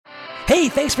Hey,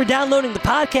 thanks for downloading the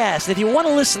podcast. If you want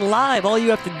to listen live, all you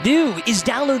have to do is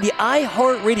download the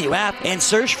iHeartRadio app and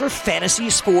search for Fantasy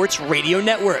Sports Radio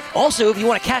Network. Also, if you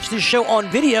want to catch this show on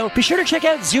video, be sure to check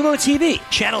out Zumo TV,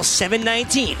 channel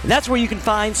 719. That's where you can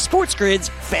find Sports Grid's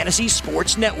Fantasy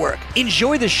Sports Network.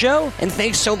 Enjoy the show, and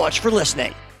thanks so much for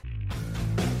listening.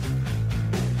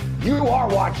 You are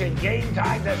watching Game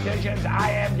Time Decisions. I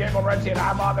am Gabriel Morency, and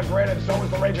I'm on the grid, and so is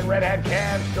the Raging Redhead,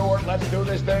 Cam Stewart. Let's do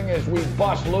this thing as we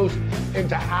bust loose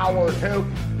into hour two.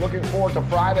 Looking forward to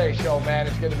Friday's show, man.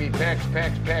 It's going to be picks.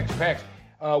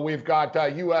 We've got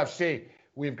UFC.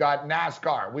 We've got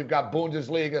NASCAR. We've got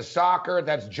Bundesliga soccer.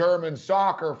 That's German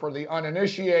soccer for the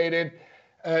uninitiated.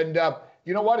 And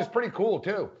you know what? It's pretty cool,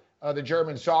 too, the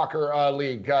German soccer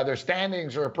league. Their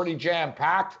standings are pretty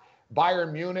jam-packed.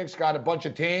 Bayern Munich's got a bunch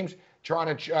of teams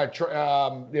trying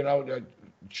to,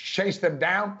 chase them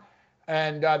down.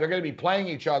 And they're going to be playing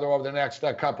each other over the next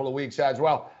couple of weeks as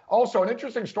well. Also, an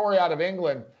interesting story out of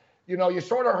England. You know, you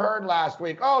sort of heard last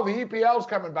week, oh, the EPL's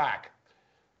coming back.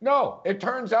 No, it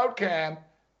turns out, Cam,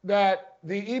 that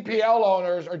the EPL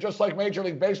owners are just like Major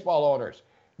League Baseball owners.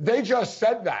 They just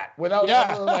said that without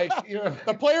ever,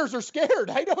 The players are scared.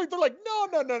 I know. They're like,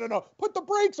 no. Put the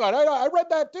brakes on. I read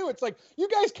that too. It's like, you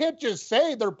guys can't just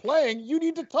say they're playing. You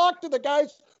need to talk to the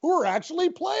guys who are actually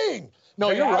playing. No,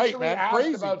 they you're right, man. Asked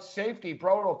Crazy about safety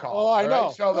protocol. Oh, I know.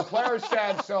 Right? So the players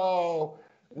said, so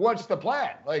what's the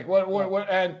plan? Like, what?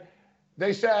 And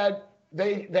they said,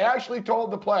 they actually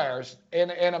told the players in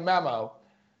a memo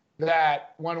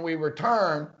that when we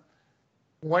return,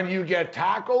 when you get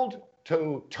tackled,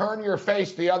 to turn your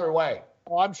face the other way.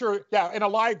 Oh, I'm sure. Yeah, in a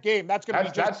live game, that's going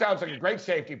to be that sounds like a great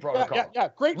safety protocol. Yeah,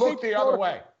 great. Look the other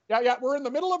way. Yeah. We're in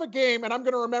the middle of a game, and I'm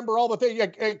going to remember all the things.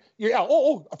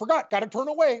 Oh, I forgot. Got to turn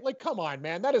away. Like, come on,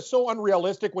 man. That is so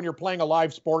unrealistic when you're playing a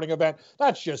live sporting event.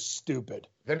 That's just stupid.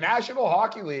 The National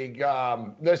Hockey League.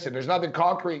 Listen, there's nothing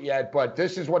concrete yet, but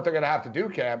this is what they're going to have to do,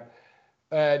 Cam,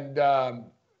 and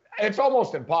it's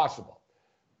almost impossible.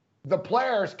 The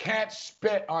players can't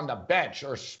spit on the bench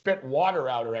or spit water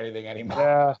out or anything anymore.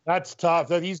 Yeah, that's tough.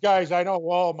 These guys, I know,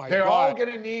 oh my God. They're all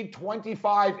going to need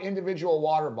 25 individual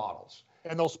water bottles.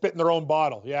 And they'll spit in their own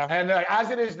bottle, yeah. And as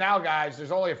it is now, guys,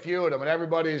 there's only a few of them, and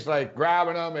everybody's like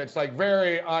grabbing them. It's like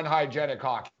very unhygienic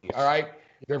hockey, all right?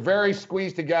 They're very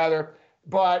squeezed together.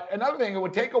 But another thing, it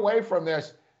would take away from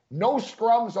this, no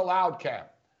scrums allowed, Cam.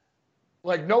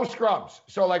 Like, no scrums.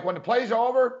 So, like, when the play's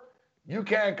over, you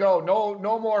can't go.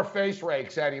 No more face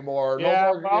rakes anymore.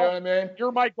 Yeah, no more, you know what I mean?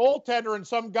 You're my goaltender, and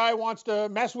some guy wants to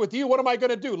mess with you. What am I going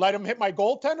to do? Let him hit my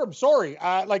goaltender? I'm sorry.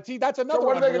 See, that's another. So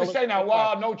what are they going to say now?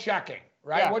 Well, no checking,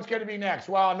 right? Yeah. What's going to be next?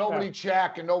 Well, nobody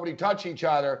check and nobody touch each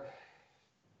other.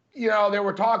 You know, they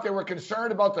were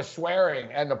concerned about the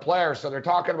swearing and the players, so they're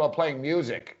talking about playing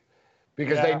music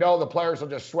because they know the players will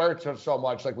just swear so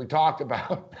much, like we talked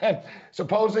about. And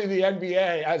supposedly the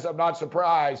NBA, as I'm not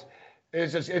surprised,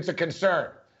 it's a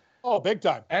concern. Oh, big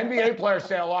time. NBA players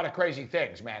say a lot of crazy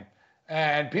things, man.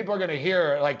 And people are going to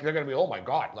hear, like, they're going to be, oh, my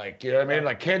God. Like, you know what I mean?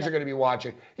 Like, kids are going to be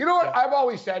watching. You know what? I've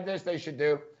always said this they should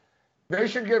do? They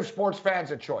should give sports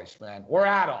fans a choice, man. We're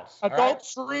adults. Adult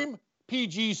stream,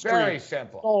 PG stream. Very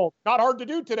simple. Oh, not hard to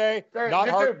do today.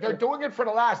 They're doing it for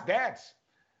The Last Dance.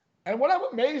 And what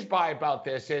I'm amazed by about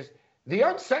this is the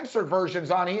uncensored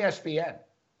version's on ESPN.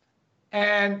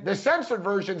 And the censored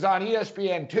version's on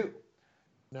ESPN, too.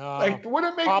 No. Like, would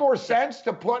it make more sense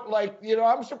to put, like, you know,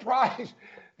 I'm surprised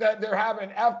that they're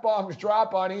having F-bombs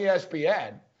drop on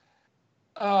ESPN.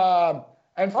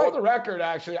 And for the record,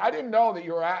 actually, I didn't know that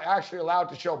you were actually allowed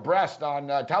to show breast on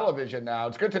television now.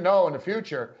 It's good to know in the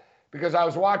future because I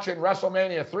was watching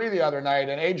WrestleMania 3 the other night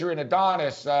and Adrian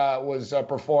Adonis was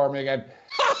performing. And,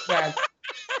 man,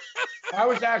 I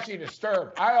was actually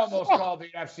disturbed. I almost called the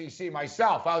FCC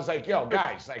myself. I was like, yo,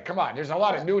 guys, like, come on. There's a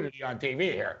lot of nudity on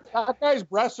TV here. That guy's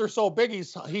breasts are so big,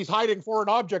 he's hiding foreign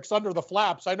objects under the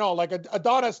flaps. I know, like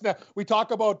Adonis, we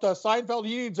talk about Seinfeld,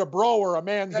 he needs a bro or a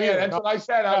man's ear. That's what I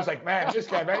said. I was like, man, this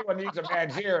guy, if anyone needs a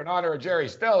man's ear in honor of Jerry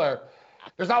Stiller,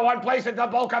 there's not one place in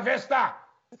Boca Vista.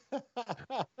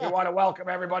 We want to welcome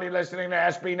everybody listening to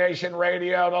SB Nation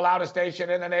Radio, the loudest station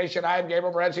in the nation. I'm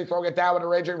Gabriel Morency, throwing it down with the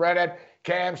Raging Redhead,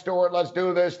 Cam Stewart. Let's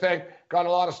do this thing. Got a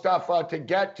lot of stuff to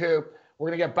get to. We're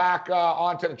going to get back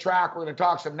onto the track. We're going to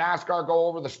talk some NASCAR, go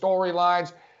over the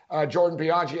storylines. Jordan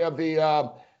Bianchi of the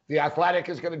Athletic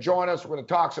is going to join us. We're going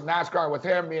to talk some NASCAR with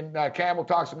him. Me and Cam will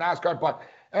talk some NASCAR, but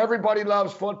everybody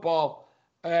loves football.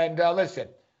 And listen,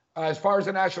 as far as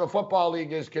the National Football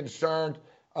League is concerned,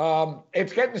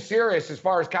 it's getting serious as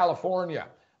far as California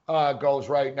goes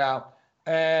right now.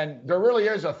 And there really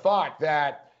is a thought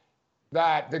that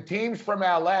the teams from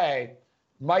LA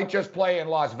might just play in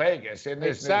Las Vegas in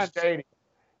this new stadium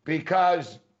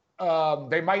because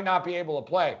they might not be able to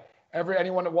play.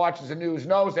 Anyone that watches the news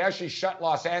knows they actually shut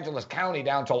Los Angeles County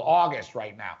down till August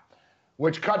right now,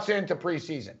 which cuts into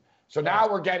preseason. So now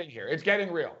we're getting here. It's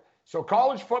getting real. So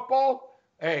college football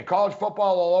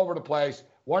all over the place.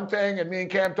 One thing, and me and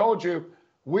Cam told you,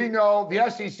 we know the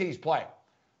SEC's playing.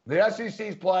 The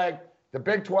SEC's playing. The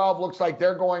Big 12 looks like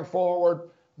they're going forward.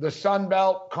 The Sun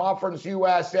Belt, Conference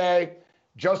USA,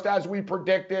 just as we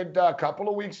predicted a couple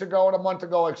of weeks ago and a month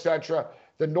ago, etc.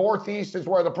 The Northeast is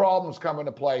where the problems come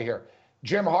into play here.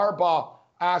 Jim Harbaugh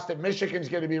asked if Michigan's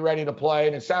going to be ready to play,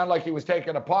 and it sounded like he was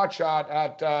taking a pot shot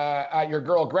at your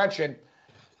girl Gretchen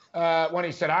when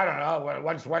he said, I don't know,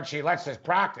 once she lets us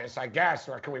practice, I guess,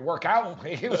 or can we work out?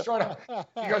 He was sort of,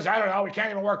 he goes, I don't know, we can't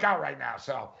even work out right now.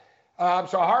 So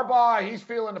Harbaugh, he's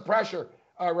feeling the pressure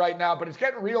right now, but it's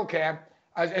getting real, Cam.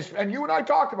 And you and I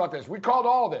talked about this. We called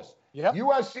all this. Yep.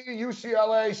 USC,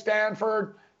 UCLA,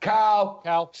 Stanford,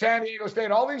 Cal, San Diego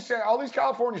State, all these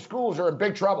California schools are in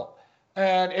big trouble.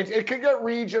 And it could get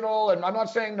regional, and I'm not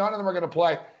saying none of them are going to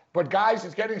play, but guys,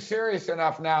 it's getting serious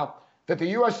enough now that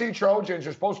the USC Trojans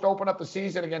are supposed to open up the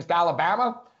season against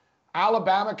Alabama.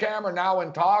 Alabama, Cam, are now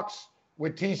in talks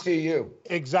with TCU.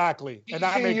 Exactly. And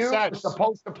that makes sense. TCU is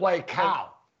supposed to play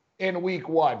Cal in week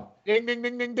 1. Ding, ding,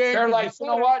 ding, ding, ding. They're like, you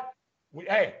know what? We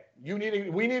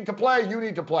need to play. You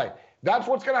need to play. That's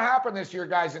what's going to happen this year,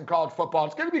 guys, in college football.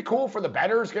 It's going to be cool for the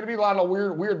bettors. It's going to be a lot of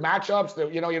weird matchups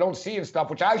that, you don't see and stuff,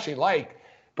 which I actually like.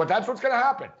 But that's what's going to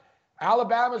happen.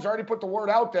 Alabama's already put the word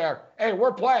out there. Hey,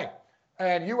 we're playing.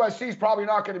 And USC's probably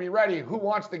not going to be ready. Who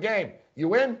wants the game?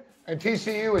 You in? And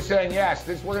TCU is saying yes.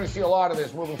 We're going to see a lot of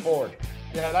this moving forward.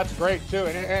 Yeah, that's great, too.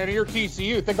 And you're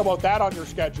TCU. Think about that on your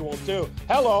schedule, too.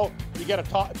 Hello, you get a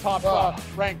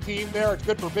top-ranked team there. It's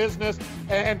good for business.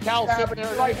 And Cal sitting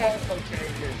there. Life also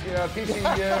changes.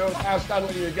 TCU, now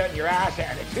suddenly you're getting your ass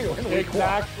handed, too.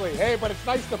 Exactly. Hey, but it's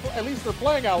nice at least they're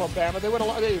playing Alabama. They'd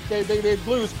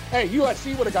lose. Hey,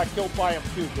 USC would have got killed by them,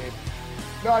 too, Gabe.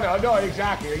 No,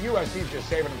 exactly. USC's just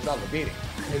saving themselves a beating.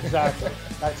 Exactly.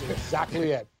 That's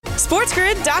exactly it.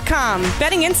 SportsGrid.com.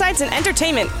 Betting insights and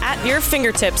entertainment at your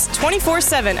fingertips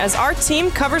 24/7 as our team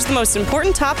covers the most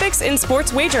important topics in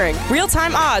sports wagering.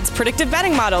 Real-time odds, predictive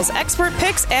betting models, expert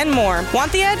picks, and more.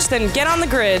 Want the edge? Then get on the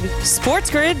grid.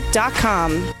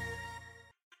 SportsGrid.com.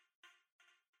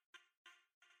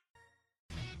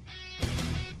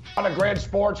 On the grid,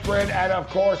 Sports Grid, and of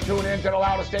course, tune in to the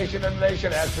loudest station in the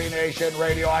nation, SB Nation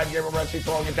Radio. I'm Gabriel Morency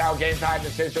throwing it down. Game time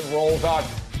decision rolls on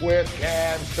with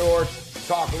Cam Stewart.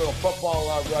 Talk a little football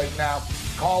right now,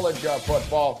 college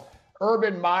football.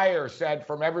 Urban Meyer said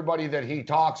from everybody that he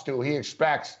talks to, he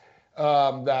expects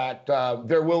that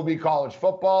there will be college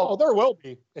football. Oh, there will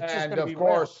be. It's and of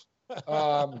course,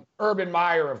 Urban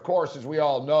Meyer, of course, as we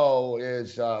all know,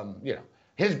 is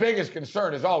his biggest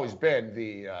concern has always been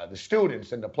the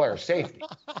students and the player safety.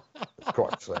 Of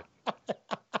course.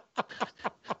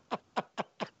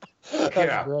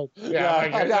 That's great.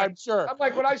 I'm sure. I'm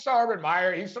like, when I saw Urban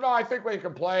Meyer, he said, I think we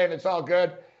can play and it's all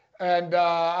good. And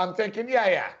I'm thinking,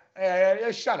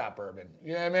 shut up, Urban.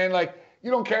 You know what I mean? Like,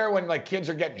 you don't care when, kids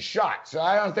are getting shot. So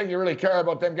I don't think you really care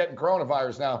about them getting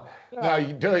coronavirus now. Yeah. Now,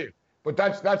 do you? But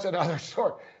that's another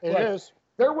story. It is.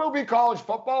 There will be college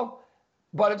football,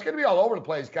 but it's going to be all over the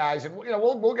place, guys. And,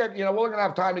 we'll get, we're going to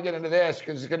have time to get into this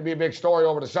because it's going to be a big story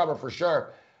over the summer for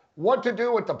sure. What to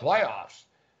do with the playoffs.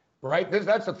 Right?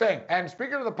 That's the thing. And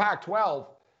speaking of the Pac-12,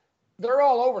 they're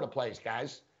all over the place,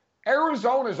 guys.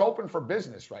 Arizona's open for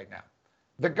business right now.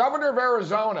 The governor of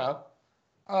Arizona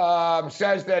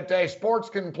says that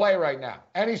sports can play right now.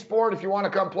 Any sport, if you want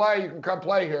to come play, you can come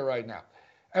play here right now.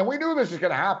 And we knew this was going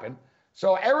to happen.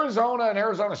 So Arizona and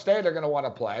Arizona State are going to want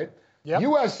to play. Yep.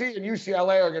 USC and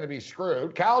UCLA are going to be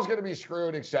screwed. Cal's going to be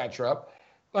screwed, etc.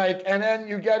 And then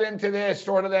you get into this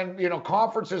sort of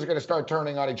conferences are going to start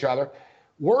turning on each other.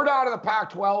 Word out of the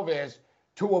Pac-12 is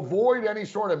to avoid any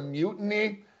sort of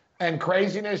mutiny and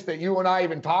craziness that you and I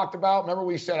even talked about. Remember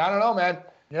we said, I don't know, man,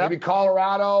 maybe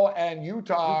Colorado and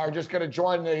Utah are just going to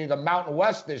join the Mountain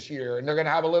West this year, and they're going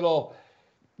to have a little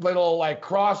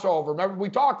crossover. Remember we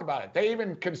talked about it. They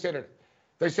even considered it.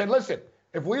 They said, listen,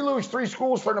 if we lose 3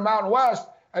 schools from the Mountain West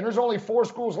and there's only 4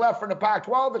 schools left from the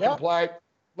Pac-12 that can play,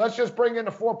 let's just bring in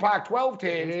the 4 Pac-12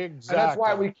 teams. Exactly. And that's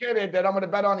why we kidded that I'm going to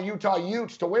bet on the Utah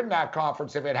Utes to win that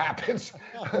conference if it happens.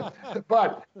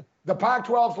 But the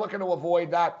Pac-12's looking to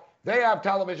avoid that. They have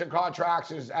television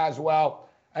contracts as well.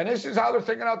 And this is how they're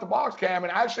thinking out the box, Cam.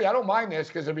 And actually, I don't mind this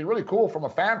because it'd be really cool from a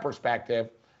fan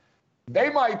perspective. They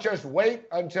might just wait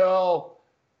until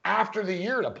after the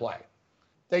year to play.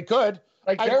 They could.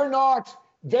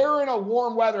 They're in a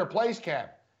warm weather place, Cam.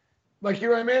 Like, you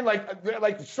know what I mean?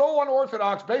 Like so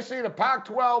unorthodox. Basically, the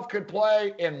Pac-12 could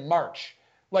play in March.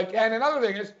 Like, and another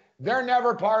thing is, they're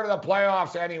never part of the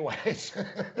playoffs anyways.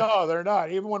 No, they're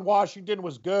not. Even when Washington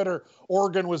was good or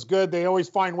Oregon was good, they always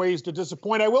find ways to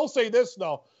disappoint. I will say this,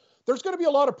 though. There's going to be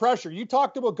a lot of pressure. You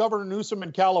talked about Governor Newsom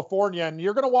in California, and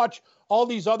you're going to watch all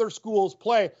these other schools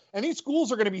play, and these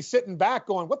schools are going to be sitting back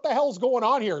going, what the hell's going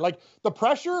on here? Like, the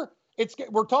pressure,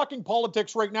 we're talking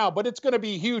politics right now, but it's going to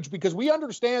be huge because we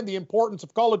understand the importance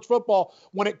of college football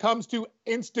when it comes to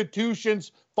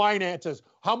institutions, finances,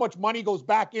 how much money goes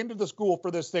back into the school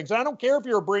for this thing. So I don't care if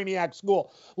you're a brainiac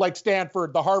school like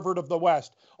Stanford, the Harvard of the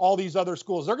West, all these other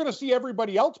schools. They're going to see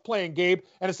everybody else playing, Gabe,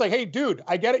 and it's like, hey, dude,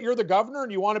 I get it. You're the governor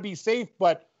and you want to be safe,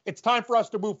 but it's time for us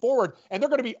to move forward. And they're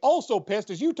going to be also pissed,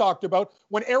 as you talked about,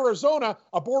 when Arizona,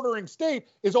 a bordering state,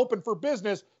 is open for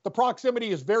business. The proximity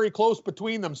is very close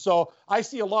between them. So I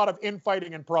see a lot of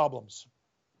infighting and problems.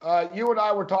 You and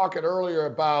I were talking earlier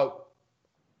about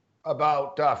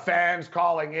fans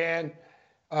calling in,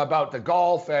 about the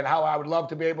golf, and how I would love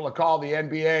to be able to call the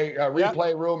NBA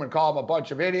replay room and call them a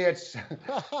bunch of idiots,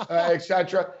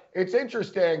 etc. It's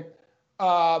interesting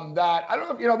that, I don't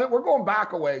know if you know, that we're going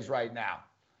back a ways right now.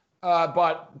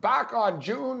 But back on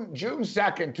June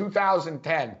 2nd,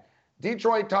 2010,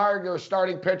 Detroit Tigers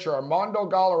starting pitcher Armando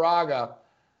Galarraga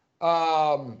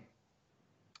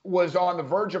was on the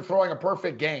verge of throwing a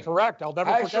perfect game. Correct. I'll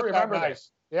never forget that night.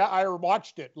 Yeah, I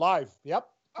watched it live. Yep.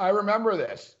 I remember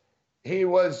this. He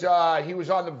was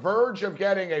on the verge of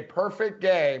getting a perfect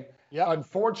game. Yep.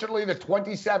 Unfortunately, the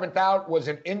 27th out was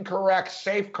an incorrect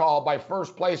safe call by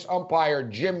first place umpire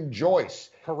Jim Joyce.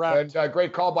 Correct. And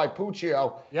great call by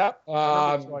Puccio. Yep.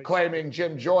 Claiming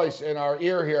Jim Joyce in our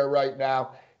ear here right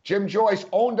now. Jim Joyce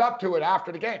owned up to it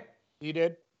after the game. He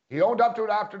did. He owned up to it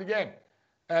after the game.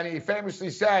 And he famously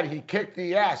said he kicked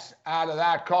the S out of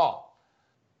that call.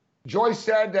 Joyce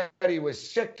said that he was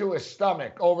sick to his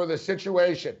stomach over the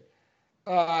situation.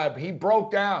 He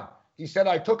broke down. He said,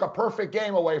 I took a perfect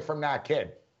game away from that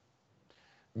kid.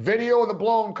 Video of the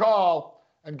blown call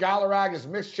and Galarraga's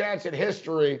missed chance at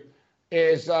history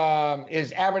is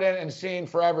evident and seen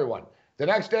for everyone. The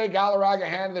next day, Galarraga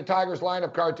handed the Tigers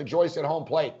lineup card to Joyce at home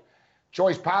plate.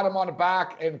 Joyce patted him on the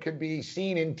back and could be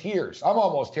seen in tears. I'm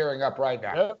almost tearing up right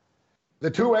now. Yep.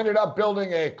 The two ended up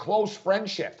building a close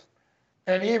friendship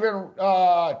and even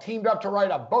teamed up to write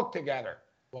a book together.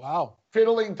 Wow.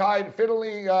 Fiddling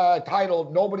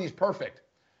titled Nobody's Perfect.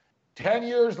 10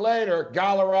 years later,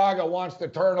 Galarraga wants the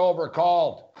turnover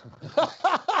called.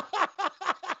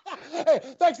 Hey,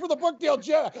 thanks for the book deal,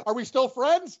 Jeff. Are we still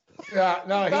friends? Yeah,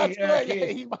 no, That's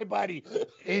great. He's my buddy.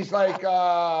 He's like,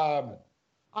 I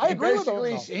agree with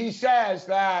him. He says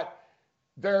that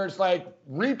there's like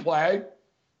replay,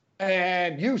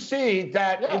 and you see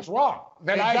that it's wrong.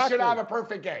 That I should have a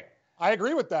perfect game. I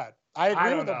agree with that. I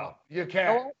agree with him. You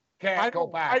can't go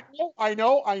back. I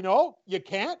know. You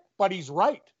can't, but he's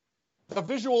right. The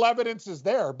visual evidence is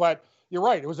there, but you're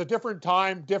right. It was a different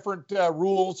time, different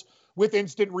rules with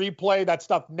instant replay. That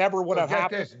stuff never would have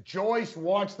happened. This. Joyce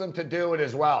wants them to do it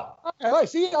as well. I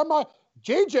see.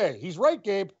 JJ. He's right,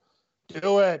 Gabe.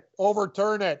 Do it.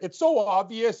 Overturn it. It's so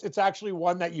obvious. It's actually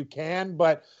one that you can,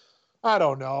 but I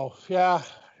don't know. Yeah,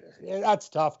 that's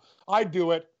tough. I'd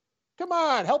do it. Come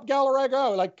on, help Galarraga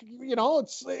out. Like, you know,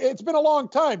 it's been a long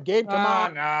time, Gabe. Come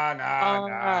on.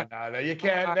 No. You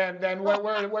can't. Then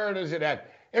where does it end?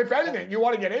 If anything, you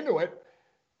want to get into it.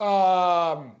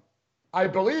 I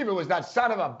believe it was that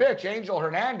son of a bitch, Angel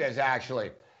Hernandez,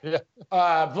 actually. Yeah.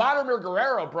 Vladimir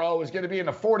Guerrero, bro, is going to be in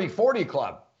the 40-40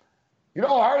 club. You know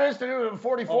how hard it is to do the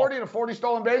 40-40 and 40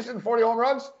 stolen bases and 40 home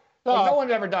runs? Like, no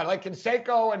one's ever done it. Like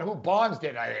Canseco and who Bonds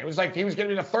did, I think. It was like he was going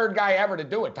to be the third guy ever to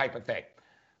do it type of thing.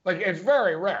 Like, it's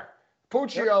very rare.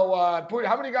 Puccio,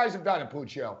 how many guys have done it,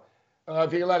 Puccio?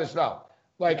 If you can let us know.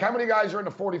 Like, how many guys are in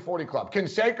the 40-40 club?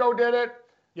 Canseco did it.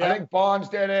 Yeah. I think Bonds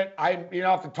did it.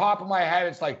 Off the top of my head,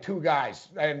 it's like two guys.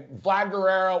 And Vlad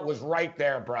Guerrero was right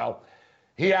there, bro.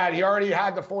 He already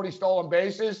had the 40 stolen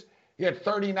bases. He had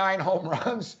 39 home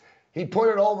runs. He put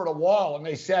it over the wall, and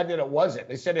they said that it wasn't.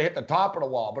 They said it hit the top of the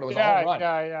wall, but it was a home run.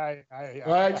 Yeah.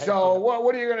 All right, so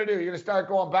what are you going to do? You're going to start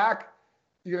going back?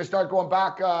 You're going to start going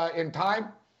back in time?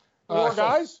 Four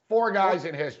guys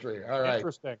in history. All right.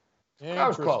 Interesting. That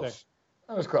was close.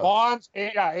 Bonds,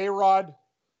 A-Rod,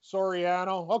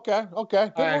 Soriano. Okay.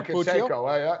 Good work,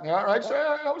 Puccio. Yeah, all right. So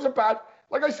that wasn't bad.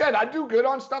 Like I said, I do good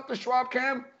on stuff, the Schwab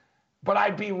Cam. but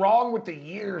I'd be wrong with the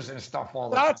years and stuff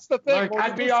all the time. That's the thing. Like,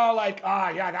 I'd be all like,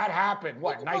 yeah, that happened.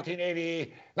 What,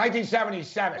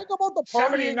 1977? Think about the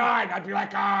 79. I'd be like,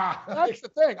 That's the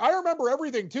thing. I remember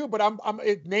everything too, but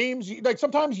it names like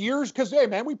sometimes years because hey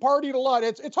man, we partied a lot.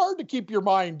 It's hard to keep your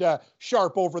mind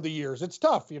sharp over the years. It's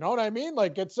tough, you know what I mean?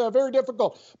 Like it's very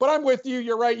difficult. But I'm with you.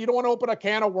 You're right. You don't want to open a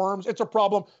can of worms. It's a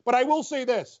problem. But I will say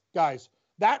this, guys,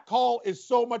 that call is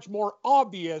so much more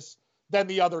obvious than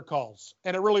the other calls,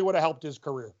 and it really would have helped his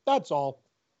career. That's all.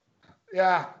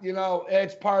 Yeah,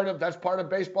 that's part of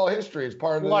baseball history. It's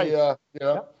part of Life.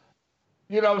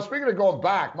 Speaking of going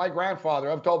back, my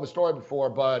grandfather, I've told the story before,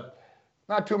 but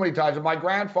not too many times. But my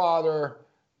grandfather,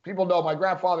 people know my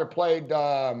grandfather played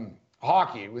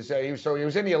hockey. He was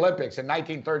in the Olympics in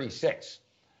 1936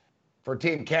 for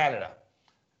Team Canada,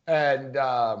 and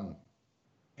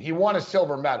he won a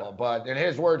silver medal. But in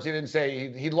his words, he didn't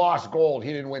say he lost gold.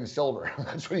 He didn't win silver.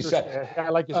 That's what he said. I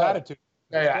like his attitude.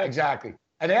 Yeah, exactly.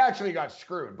 And they actually got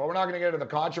screwed, but we're not going to get into the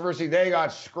controversy. They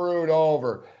got screwed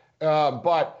over.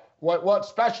 But what's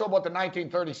special about the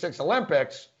 1936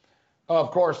 Olympics,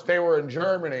 of course, they were in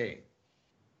Germany,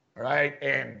 right,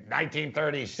 in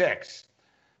 1936.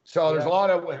 So there's a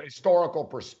lot of historical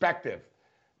perspective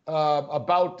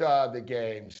about the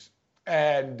games.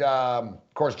 And, of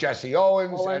course, Jesse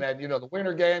Owens and then, the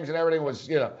Winter Games and everything was,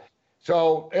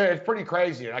 So it's pretty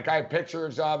crazy. Like, I have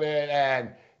pictures of it,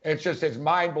 and it's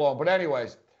mind-blowing. But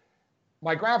anyways,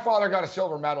 my grandfather got a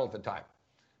silver medal at the time.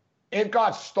 It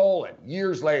got stolen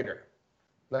years later,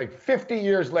 like 50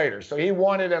 years later. So he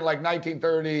won it in, like,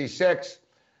 1936.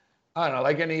 I don't know,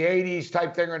 like in the 80s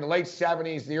type thing, or in the late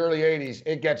 70s, the early 80s,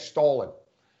 it gets stolen.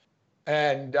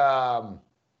 And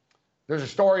there's a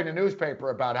story in the newspaper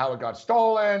about how it got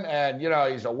stolen, and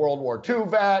he's a World War II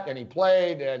vet, and he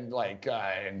played in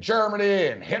Germany,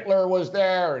 and Hitler was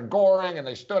there, and Goring, and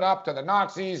they stood up to the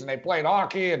Nazis, and they played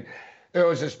hockey, and it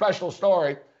was a special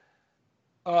story.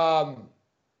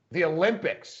 The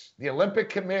Olympic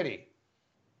Committee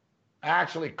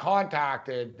actually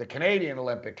contacted the Canadian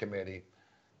Olympic Committee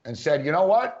and said, you know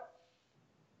what?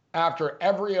 After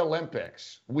every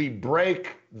Olympics, we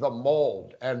break the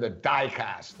mold and the die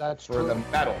cast for the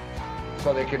medal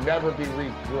so they can never be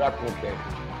replicated.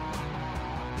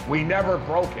 We never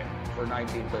broke it for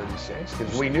 1936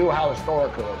 because we knew how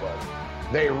historical it was.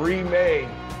 They remade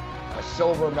a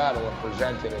silver medal and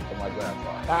presented it to my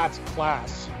grandfather. That's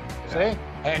class. Yeah. See?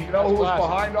 And you know who was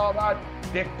behind all that?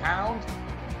 Dick Pound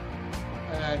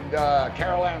and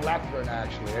Carol Ann Lethbridge,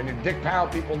 actually. And Dick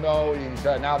Pound, people know he's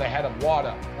now the head of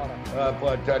WADA.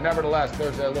 But nevertheless,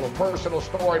 there's a little personal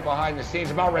story behind the scenes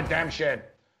about redemption.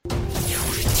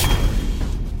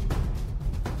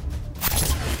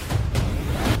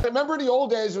 Remember the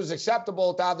old days, it was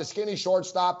acceptable to have the skinny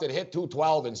shortstop that hit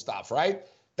 212 and stuff, right?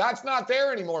 That's not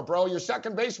there anymore, bro. Your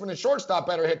second baseman and shortstop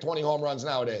better hit 20 home runs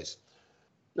nowadays.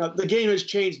 Now, the game has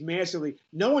changed massively.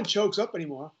 No one chokes up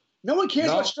anymore. No one cares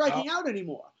about striking out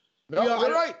anymore. No,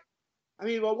 you're right. I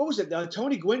mean, what was it?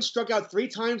 Tony Gwynn struck out 3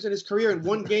 times in his career in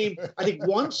one game, I think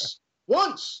once.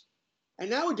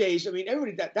 And nowadays, I mean,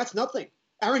 everybody, that's nothing.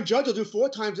 Aaron Judge will do 4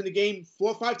 times in the game, 4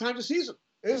 or 5 times a season.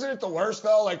 Isn't it the worst,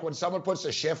 though? Like when someone puts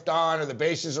a shift on or the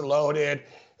bases are loaded,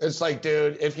 it's like,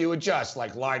 dude, if you would just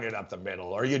line it up the middle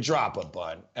or you drop a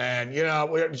bunt and,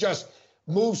 just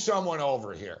move someone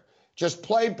over here. Just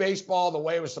play baseball the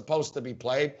way it was supposed to be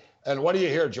played. And what do you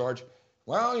hear, George?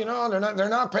 Well, they're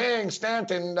not paying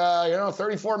Stanton,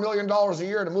 $34 million a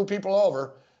year to move people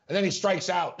over. And then he strikes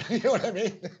out. You know what I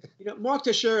mean? Mark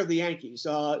Teixeira of the Yankees,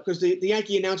 because the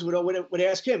Yankee announcer would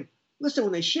ask him, listen,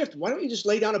 when they shift, why don't you just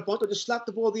lay down a bunt or just slap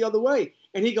the ball the other way?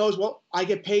 And he goes, well, I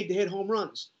get paid to hit home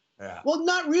runs. Yeah. Well,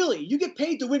 not really. You get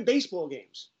paid to win baseball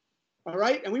games. All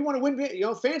right? And we want to win,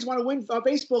 fans want to win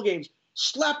baseball games.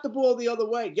 Slap the ball the other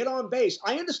way. Get on base.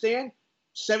 I understand.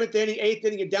 7th inning, 8th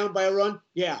inning, you're down by a run.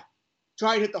 Yeah.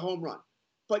 Try and hit the home run.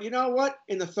 But you know what?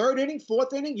 In the 3rd inning,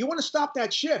 4th inning, you want to stop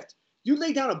that shift. You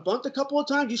lay down a bunt a couple of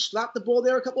times, you slap the ball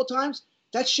there a couple of times,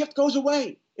 that shift goes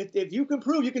away. If you can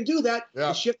prove you can do that,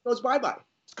 the shift goes bye-bye.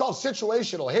 It's called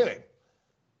situational hitting,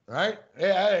 right?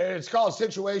 Yeah, it's called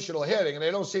situational hitting, and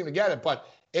they don't seem to get it, but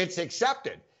it's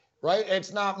accepted, right?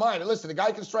 It's not mine. And listen, the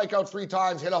guy can strike out 3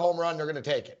 times, hit a home run, they're going to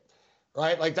take it,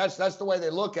 right? Like that's the way they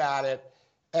look at it.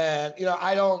 And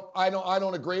I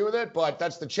don't agree with it, but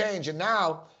that's the change. And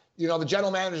now, the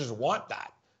general managers want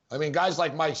that. I mean, guys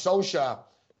like Mike Scioscia,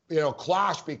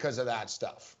 clash because of that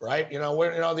stuff, right?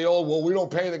 The old, well, we don't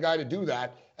pay the guy to do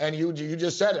that. And you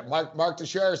just said it. Mark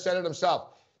Teixeira said it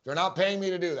himself. They're not paying me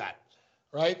to do that,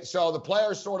 right? So the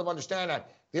players sort of understand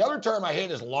that. The other term I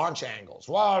hate is launch angles.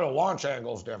 Well, the launch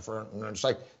angle's different. And it's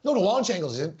like, no, the launch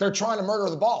angles isn't. They're trying to murder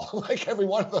the ball. Like every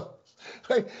one of them.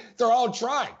 Like they're all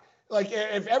trying. Like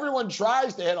if everyone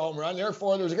tries to hit home run,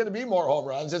 therefore there's going to be more home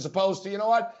runs as opposed to, you know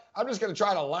what? I'm just going to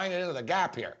try to line it into the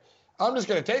gap here. I'm just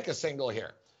going to take a single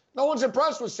here. No one's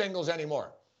impressed with singles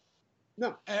anymore.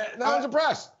 No. No one's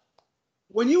impressed.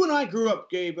 When you and I grew up,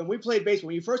 Gabe, and we played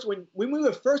baseball, when we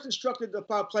were first instructed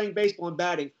about playing baseball and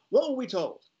batting, what were we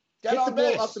told? Get on base.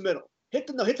 Hit the ball up the middle.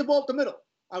 Hit the ball up the middle.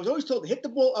 I was always told to hit the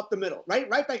ball up the middle, right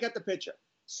back at the pitcher.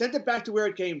 Send it back to where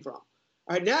it came from.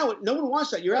 All right, now no one wants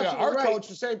that. You're absolutely right. Our coach,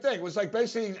 the same thing. It was like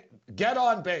basically get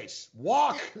on base,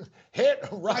 walk, hit,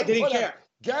 run. I didn't care.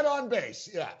 Get on base,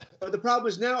 yeah. But the problem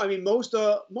is now, I mean, most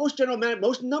general man,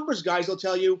 most numbers guys will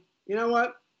tell you, you know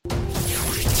what?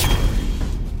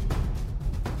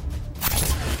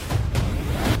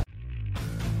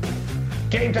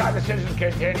 Game time decisions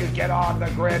continues. Get on the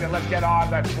grid and let's get on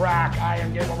the track. I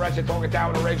am Gabe Morency, throwing it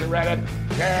down with a Raging Redhead,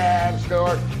 Cam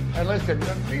Stewart. And listen,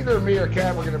 neither me or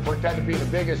Cam are going to pretend to be the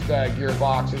biggest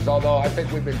gearboxes, although I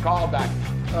think we've been called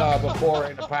that before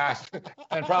in the past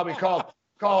and probably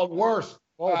called worse,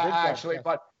 actually.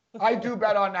 But I do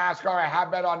bet on NASCAR. I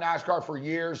have bet on NASCAR for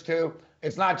years, too.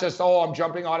 It's not just, I'm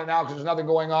jumping on it now because there's nothing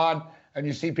going on. And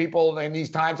you see people in these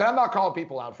times. And I'm not calling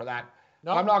people out for that.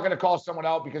 No. I'm not going to call someone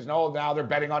out because, now they're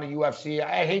betting on a UFC.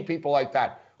 I hate people like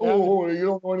that. Oh, you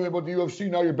don't know anything about the UFC.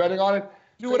 Now you're betting on it?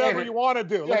 Do whatever you want to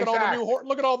do. Look at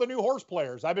all the new horse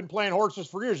players. I've been playing horses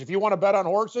for years. If you want to bet on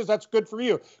horses, that's good for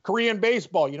you. Korean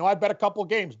baseball, I bet a couple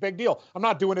games, big deal. I'm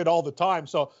not doing it all the time.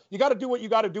 So you got to do what you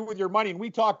got to do with your money. And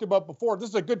we talked about before, this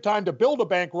is a good time to build a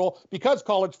bankroll because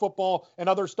college football and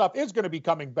other stuff is going to be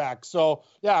coming back. So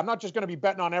yeah, I'm not just going to be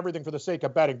betting on everything for the sake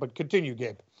of betting, but continue,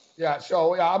 Gabe. Yeah.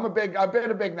 So yeah, I've been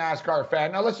a big NASCAR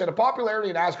fan. Now listen, the popularity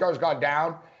of NASCAR has gone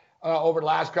down over the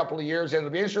last couple of years. And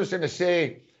it'll be interesting to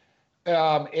see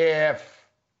if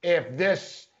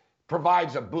this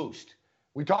provides a boost.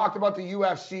 We talked about the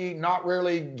UFC not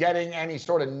really getting any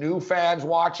sort of new fans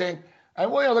watching.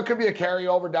 And, there could be a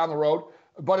carryover down the road,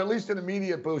 but at least an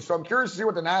immediate boost. So I'm curious to see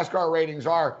what the NASCAR ratings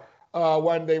are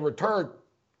when they return.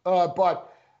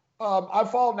 But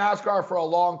I've followed NASCAR for a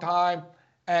long time,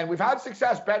 and we've had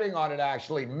success betting on it,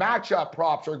 actually. Matchup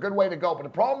props are a good way to go. But the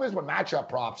problem is with matchup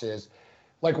props is,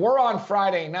 like we're on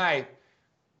Friday night,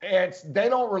 they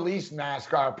don't release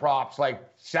NASCAR props like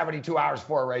 72 hours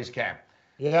before a race camp.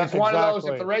 Yeah, it's one of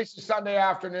those. If the race is Sunday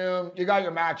afternoon, you got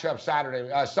your matchup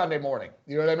Sunday morning.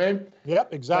 You know what I mean?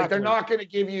 Yep, exactly. Like they're not going to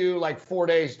give you like 4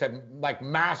 days to like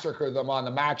massacre them on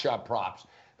the matchup props.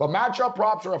 But matchup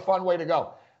props are a fun way to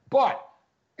go. But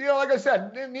like I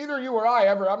said, neither you or I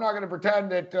ever. I'm not going to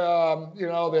pretend that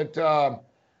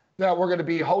that we're going to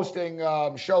be hosting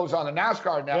shows on the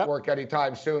NASCAR network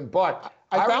anytime soon. But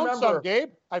I found some, Gabe.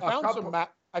 I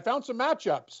found some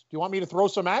matchups. Do you want me to throw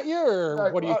some at you,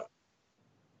 or what do you?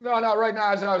 No, right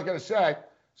now, as I was going to say.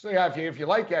 So yeah, if you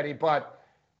like Eddie, but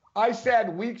I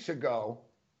said weeks ago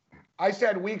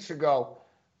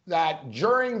that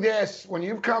during this, when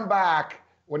you've come back,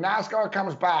 when NASCAR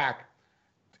comes back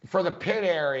for the pit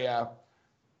area,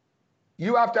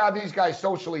 you have to have these guys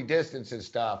socially distanced and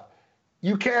stuff.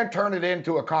 You can't turn it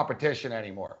into a competition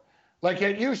anymore. Like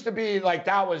it used to be, like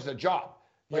that was the job.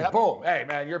 Like, boom, hey,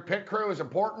 man, your pit crew is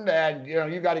important, and,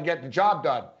 you got to get the job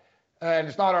done. And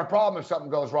it's not our problem if something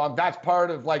goes wrong. That's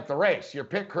part of, like, the race. Your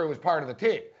pit crew is part of the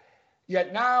team.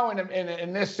 Yet now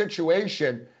in this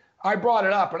situation, I brought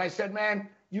it up, and I said, man,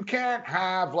 you can't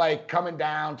have, like, coming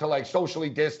down to, like, socially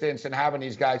distance and having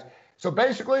these guys. So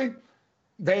basically,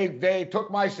 they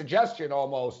took my suggestion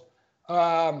almost.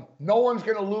 No one's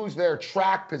going to lose their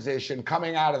track position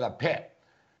coming out of the pit.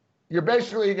 You're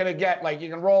basically going to get, like, you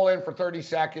can roll in for 30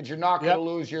 seconds. You're not going to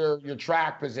lose your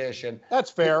track position. That's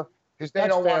fair. Because they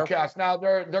don't want cast. Now,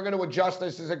 they're going to adjust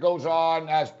this as it goes on,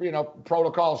 as,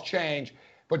 protocols change.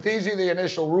 But these are the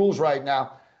initial rules right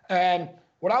now. And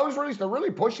when I was released, they're really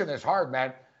pushing this hard,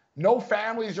 man. No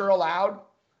families are allowed.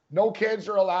 No kids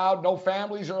are allowed. No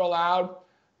families are allowed.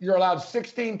 You're allowed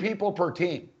 16 people per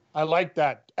team. I like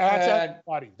that.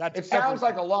 Everybody. It sounds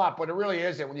like a lot, but it really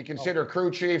isn't when you consider crew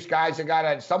chiefs, guys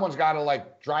that someone's got to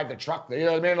like drive the truck. You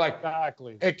know what I mean? Like,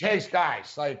 exactly. It takes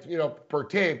guys, like, per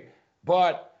team.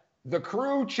 But the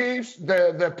crew chiefs,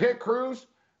 the pit crews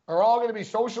are all going to be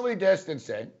socially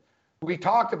distancing. We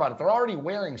talked about it. They're already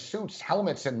wearing suits,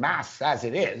 helmets, and masks as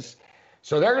it is.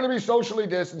 So they're going to be socially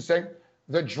distancing.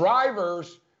 The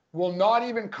drivers will not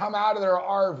even come out of their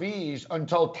RVs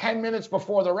until 10 minutes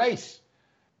before the race.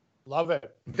 Love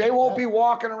it. They won't be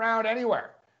walking around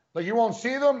anywhere. Like, you won't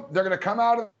see them. They're going to come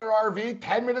out of their RV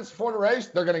 10 minutes before the race.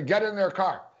 They're going to get in their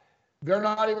car. They're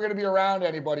not even going to be around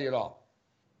anybody at all.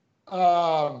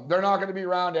 They're not going to be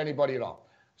around anybody at all.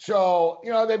 So,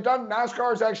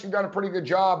 NASCAR's actually done a pretty good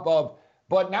job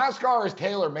but NASCAR is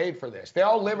tailor-made for this. They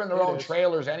all live in their own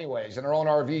trailers anyways, in their own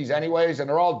RVs anyways, and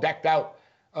they're all decked out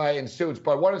in suits.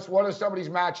 But what are some of these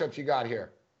matchups you got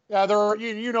here? Yeah, they're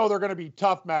going to be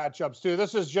tough matchups too.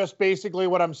 This is just basically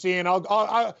what I'm seeing.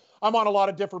 I'm on a lot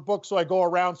of different books, so I go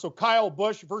around. So Kyle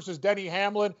Busch versus Denny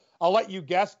Hamlin. I'll let you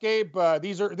guess, Gabe.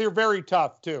 They're very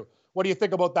tough too. What do you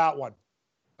think about that one?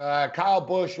 Kyle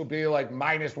Busch will be like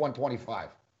minus 125.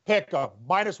 Pick up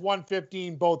minus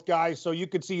 115, both guys. So you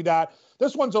could see that.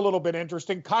 This one's a little bit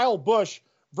interesting. Kyle Busch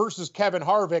versus Kevin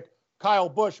Harvick. Kyle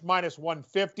Busch minus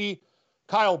 150.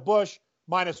 Kyle Busch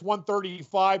minus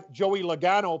 135. Joey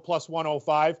Logano plus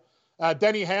 105.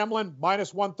 Denny Hamlin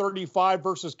minus 135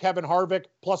 versus Kevin Harvick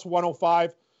plus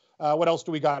 105. What else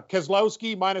do we got?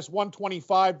 Keselowski minus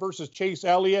 125 versus Chase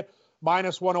Elliott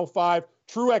minus 105.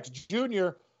 Truex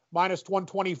Jr. minus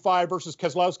 125 versus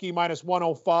Keselowski minus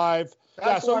 105.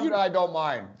 That's one that I don't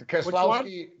mind.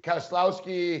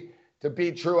 Keselowski to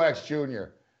beat Truex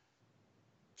Jr.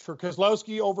 For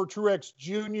Keselowski over Truex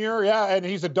Jr. Yeah, and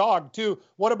he's a dog too.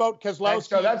 What about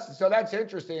Keselowski? So that's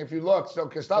interesting. If you look, so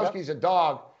Keselowski's a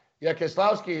dog. Yeah,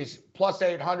 Keselowski's plus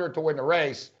 800 to win the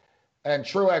race, and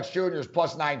Truex Jr. is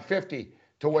plus 950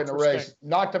 to win the race.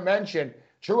 Not to mention,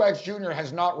 Truex Jr.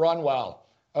 has not run well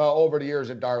over the years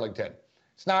at Darlington.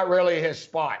 It's not really his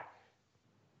spot.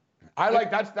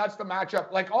 That's the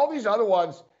matchup. Like all these other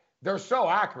ones, they're so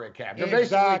accurate, Cam. They're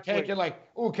basically taking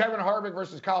Kevin Harvick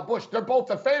versus Kyle Busch. They're both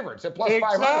the favorites at plus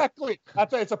 500. Exactly.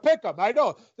 It's a pick-em. I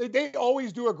know. They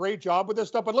always do a great job with this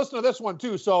stuff. But listen to this one,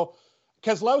 too. So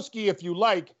Keselowski, if you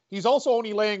like, he's also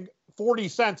only laying 40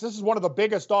 cents. This is one of the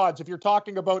biggest odds. If you're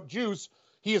talking about juice,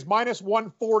 he is minus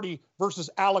 140 versus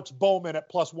Alex Bowman at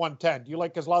plus 110. Do you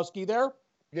like Keselowski there?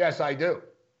 Yes, I do.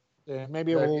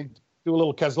 Maybe we'll do a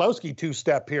little Keselowski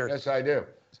two-step here. Yes, I do.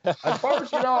 As far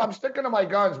as I'm sticking to my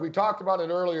guns. We talked about it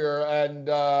earlier, and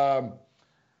we're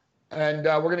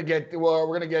gonna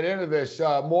get into this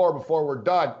more before we're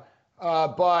done.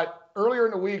 But earlier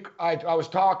in the week, I was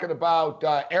talking about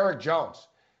Eric Jones.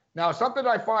 Now, something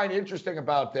I find interesting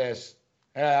about this,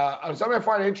 race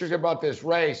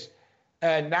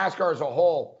and NASCAR as a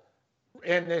whole,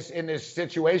 in this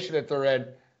situation that they're in,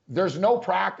 there's no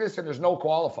practice and there's no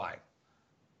qualifying.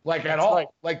 At all. Right.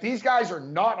 Like, these guys are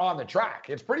not on the track.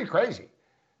 It's pretty crazy.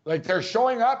 Like, they're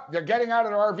showing up, they're getting out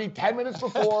of their RV 10 minutes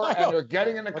before, and they're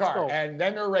getting in the car, and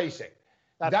then they're racing.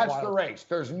 That's the race.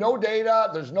 There's no data.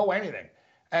 There's no anything.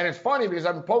 And it's funny because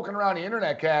I'm poking around the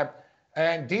internet, Cab,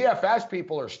 and DFS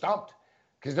people are stumped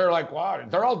because they're like, wow,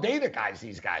 they're all data guys,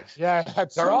 these guys. Yeah,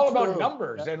 they're all about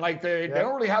numbers, and they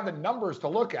don't really have the numbers to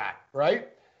look at, right?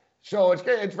 So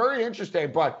it's very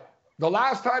interesting. But the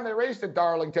last time they raced at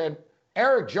Darlington,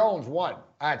 Eric Jones won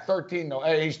at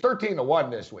 13-1. He's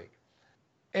 13-1 this week.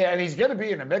 And he's going to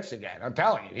be in the mix again. I'm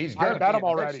telling you, he's going to be in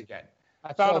the mix again.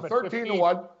 I found him at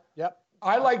 13-1. Yep.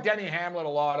 I like Denny Hamlin a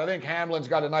lot. I think Hamlin's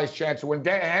got a nice chance to win.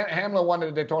 Hamlin won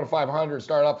the Daytona 500,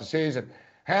 started off the season.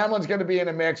 Hamlin's going to be in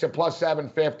the mix at plus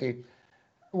 750.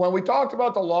 When we talked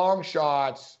about the long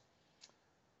shots,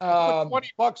 put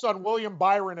 $20 on William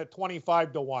Byron at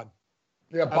 25-1.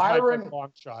 Yeah, Byron,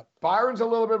 long shot. Byron's a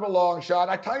little bit of a long shot.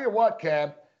 I tell you what,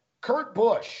 Cam, Kurt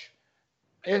Busch.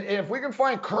 If we can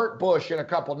find Kurt Busch in a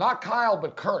couple, not Kyle,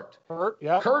 but Kurt.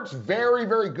 Yeah. Kurt's very,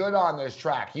 very good on this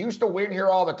track. He used to win here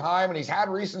all the time, and he's had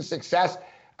recent success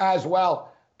as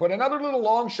well. But another little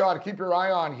long shot to keep your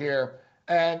eye on here.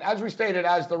 And as we stated,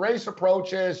 as the race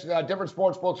approaches, different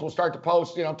sports books will start to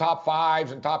post, top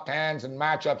fives and top tens and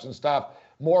matchups and stuff,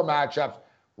 more matchups.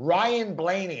 Ryan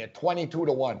Blaney at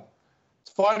 22-1.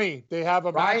 It's funny. They have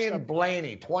a Ryan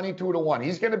Blaney, 22-1.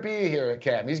 He's going to be here,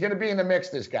 Cam. He's going to be in the mix,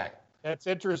 this guy. That's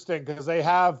interesting because they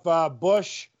have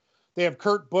Busch. They have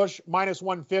Kurt Busch minus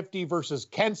 150 versus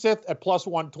Kenseth at plus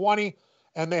 120.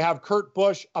 And they have Kurt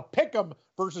Busch, a pick'em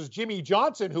versus Jimmy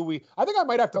Johnson, I think I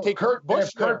might have to take Kurt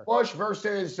Busch. Kurt Busch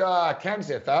versus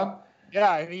Kenseth, huh?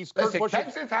 Yeah, and he's Kurt Busch.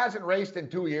 Kenseth hasn't raced in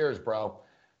 2 years, bro.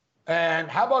 And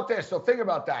how about this? So think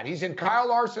about that. He's in Kyle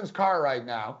Larson's car right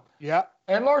now. Yeah.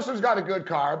 And Larson's got a good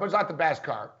car, but it's not the best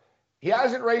car. He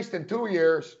hasn't raced in 2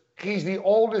 years. He's the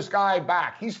oldest guy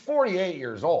back. He's 48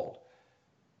 years old.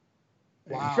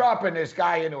 Wow. He's dropping this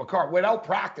guy into a car without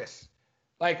practice.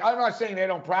 Like, I'm not saying they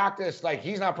don't practice, like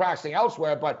he's not practicing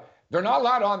elsewhere, but they're not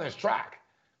allowed on this track.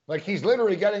 Like, he's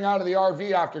literally getting out of the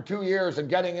RV after 2 years and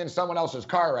getting in someone else's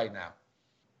car right now.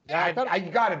 Yeah, you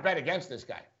got to bet against this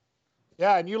guy.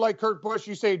 Yeah, and you like Kurt Busch.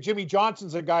 You say Jimmy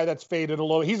Johnson's a guy that's faded a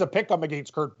little. He's a pick-em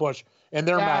against Kurt Busch, and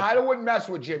they're Yeah, match. I wouldn't mess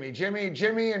with Jimmy.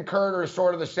 Jimmy and Kurt are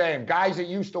sort of the same. Guys that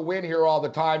used to win here all the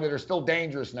time that are still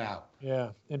dangerous now. Yeah,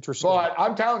 interesting. But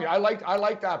I'm telling you, I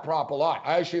like that prop a lot.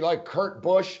 I actually like Kurt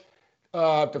Busch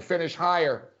to finish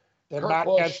higher. Than Kurt Matt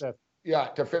Busch, Kenseth. yeah,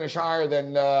 to finish higher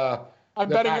than. I'm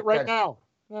betting it right now.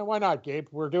 Why not, Gabe?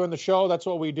 We're doing the show. That's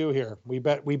what we do here. We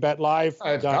bet live.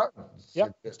 It's done.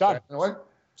 Yep, it's done.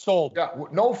 Sold. Yeah,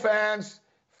 no fans.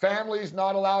 Families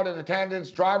not allowed in attendance.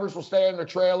 Drivers will stay in their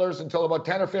trailers until about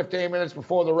 10 or 15 minutes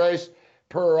before the race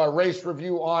per race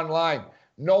review online.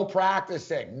 No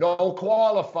practicing. No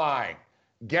qualifying.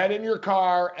 Get in your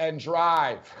car and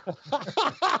drive.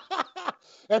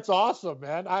 That's awesome,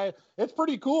 man. It's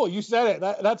pretty cool. You said it.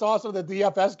 That's awesome. The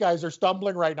DFS guys are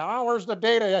stumbling right now. Oh, where's the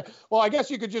data? Well, I guess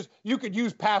you could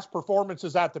use past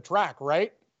performances at the track,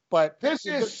 right? But this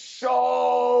is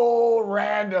so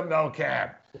random, though, Cam.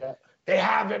 Yeah. They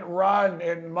haven't run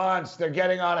in months. They're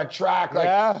getting on a track. Like,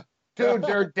 yeah. Dude,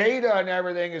 their data and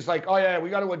everything is like, oh, yeah, we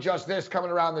got to adjust this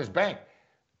coming around this bank.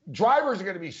 Drivers are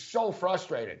going to be so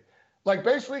frustrated. Like,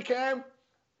 basically, Cam,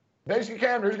 there's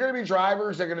going to be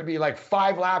drivers that are going to be like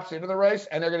 5 laps into the race,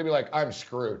 and they're going to be like, I'm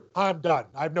screwed. I'm done.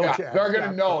 I have no chance. They're going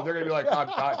to know. They're going to be like, I'm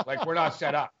done. Like, we're not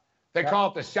set up. They call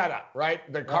it the setup,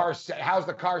 right? The car. How's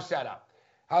the car set up?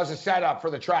 How's the setup for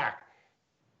the track?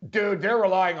 Dude, they're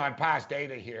relying on past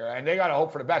data here, and they got to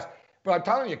hope for the best. But I'm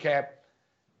telling you, Cap,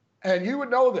 and you would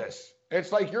know this.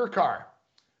 It's like your car.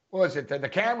 What was it? The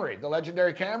Camry, the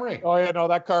legendary Camry. Oh yeah, no,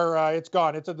 that car, it's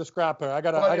gone. It's in the scrap there. I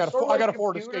got a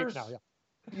Ford Escape now. Yeah.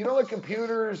 You know, like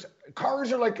computers,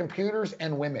 cars are like computers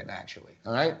and women, actually.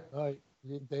 All right.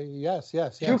 Yes.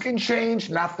 You can change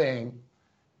nothing,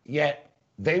 yet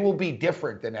they will be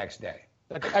different the next day.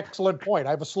 That's an excellent point.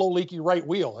 I have a slow leaky right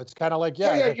wheel. It's kind of like, you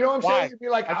know what I'm saying? You'd be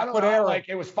like, I don't know, like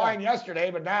it was fine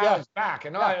yesterday, but now it's back.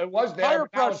 And it was there, tire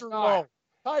but now pressure it's not.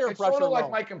 Tire it's pressure sort of low.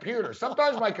 like my computer.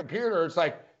 Sometimes my computer, it's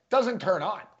like, doesn't turn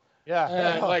on. Yeah.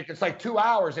 And like, it's like 2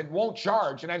 hours, it won't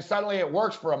charge. And then suddenly it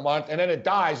works for a month and then it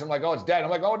dies. I'm like, oh, it's dead. I'm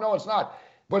like, oh, no, it's not.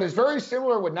 But it's very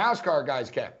similar with NASCAR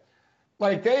guys, Ken.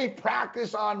 Like they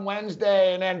practice on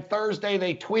Wednesday and then Thursday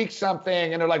they tweak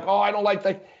something and they're like, oh, I don't like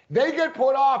that. They get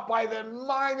put off by the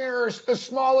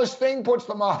smallest thing puts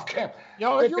them off, Ken.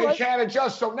 If they can't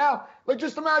adjust. So now, like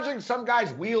just imagine some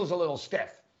guy's wheel's a little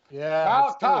stiff. Yeah.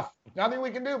 Well, tough. Nothing we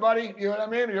can do, buddy. You know what I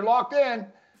mean? You're locked in,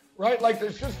 right? Like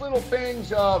there's just little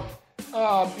things of,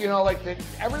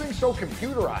 everything's so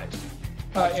computerized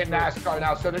in NASCAR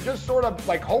now. So they're just sort of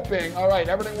like hoping, all right,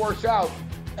 everything works out.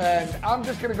 And I'm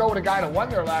just going to go with a guy that won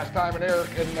there last time in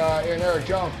Eric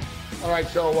Jones. All right,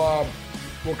 so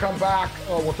we'll come back.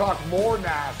 We'll talk more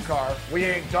NASCAR. We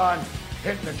ain't done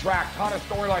hitting the track. Ton of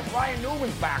storylines. Ryan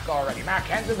Newman's back already. Matt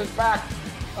Kenseth is back.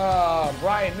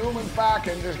 Ryan Newman's back,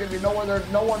 and there's going to be no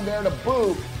one there to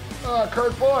boo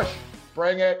Kurt Busch.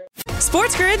 Bring it.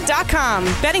 SportsGrid.com.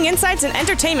 Betting insights and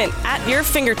entertainment at your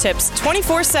fingertips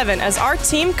 24/7 as our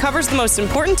team covers the most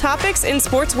important topics in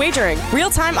sports wagering.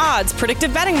 Real-time odds,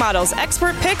 predictive betting models,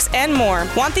 expert picks, and more.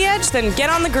 Want the edge? Then get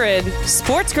on the grid.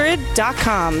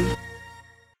 SportsGrid.com.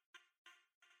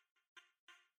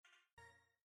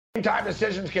 Time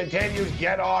Decisions continues.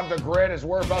 Get on the grid as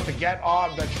we're about to get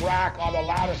on the track on the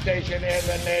loudest station in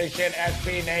the nation,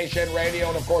 SB Nation Radio,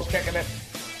 and of course kicking it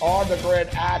on the grid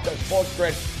at the Sports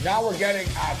Grid. Now we're getting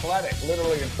athletic,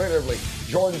 literally and figuratively.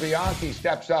 Jordan Bianchi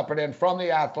steps up and in from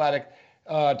the Athletic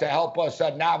to help us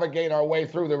navigate our way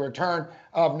through the return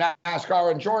of NASCAR.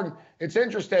 And Jordan, it's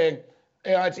interesting.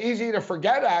 It's easy to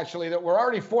forget, actually, that we're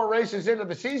already 4 races into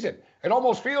the season. It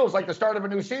almost feels like the start of a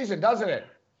new season, doesn't it?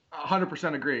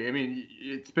 100% agree. I mean,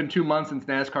 it's been 2 months since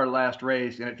NASCAR last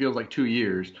race, and it feels like 2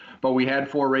 years. But we had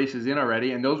 4 races in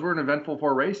already, and those were an eventful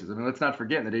 4 races. I mean, let's not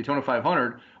forget, in the Daytona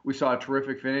 500, we saw a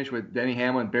terrific finish with Denny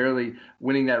Hamlin barely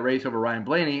winning that race over Ryan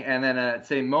Blaney. And then at that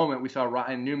same moment, we saw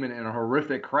Ryan Newman in a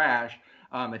horrific crash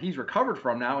that he's recovered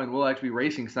from now and will actually be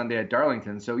racing Sunday at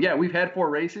Darlington. So, yeah, we've had 4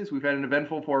 races. We've had an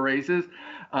eventful 4 races.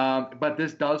 But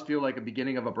this does feel like a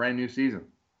beginning of a brand new season.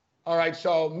 All right,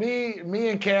 so me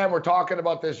and Cam were talking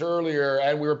about this earlier,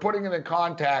 and we were putting it in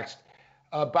context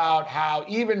about how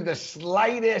even the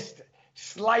slightest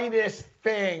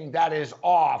thing that is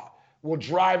off will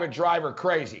drive a driver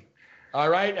crazy. All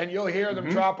right, and you'll hear them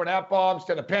dropping F-bombs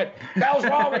to the pit. The hell's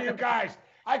wrong with you guys?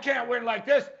 I can't win like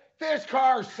this. This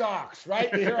car sucks,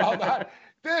 right? You hear all that?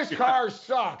 This car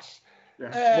sucks.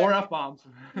 Yeah. More F-bombs.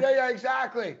 Yeah,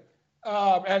 exactly.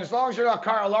 And as long as you're not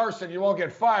Kyle Larson, you won't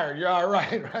get fired. You're all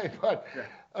right, right? But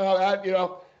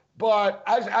but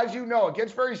as you know, it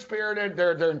gets very spirited.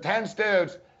 They're intense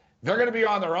dudes. They're going to be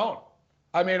on their own.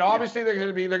 I mean, obviously they're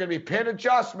going to be pit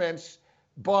adjustments,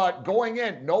 but going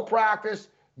in, no practice,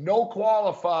 no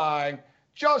qualifying.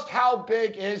 Just how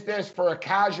big is this for a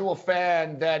casual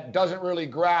fan that doesn't really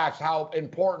grasp how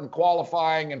important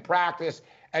qualifying and practice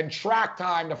and track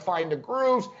time to find the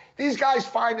grooves? These guys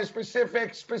find a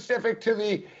specific to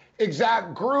the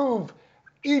exact groove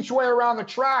each way around the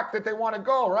track that they want to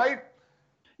go, right?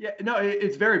 Yeah, no,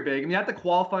 it's very big. I mean, not the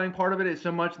qualifying part of it is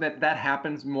so much that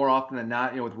happens more often than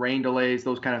not, with rain delays,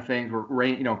 those kind of things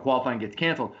where qualifying gets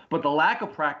canceled. But the lack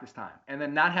of practice time and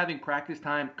then not having practice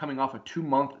time coming off a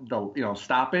 2-month,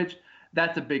 stoppage,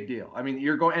 that's a big deal. I mean,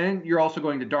 you're also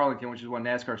going to Darlington, which is one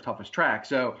of NASCAR's toughest tracks.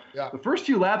 So the first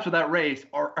few laps of that race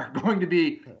are going to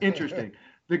be interesting.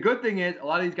 The good thing is a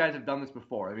lot of these guys have done this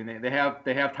before. I mean, they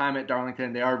have time at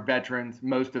Darlington. They are veterans,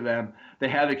 most of them. They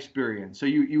have experience. So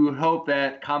you would hope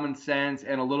that common sense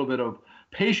and a little bit of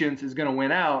patience is going to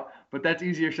win out, but that's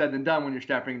easier said than done when you're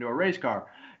stepping into a race car.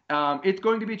 It's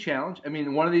going to be a challenge. I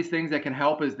mean, one of these things that can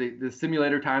help is the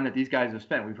simulator time that these guys have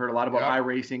spent. We've heard a lot about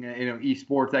iRacing,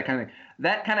 esports, that kind of thing.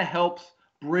 That kind of helps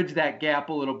bridge that gap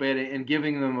a little bit and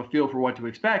giving them a feel for what to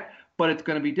expect. But it's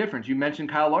going to be different. You mentioned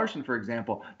Kyle Larson, for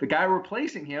example. The guy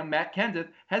replacing him, Matt Kenseth,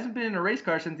 hasn't been in a race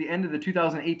car since the end of the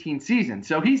 2018 season.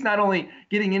 So he's not only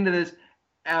getting into this,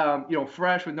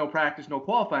 fresh with no practice, no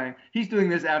qualifying. He's doing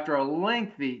this after a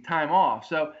lengthy time off.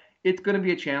 So it's going to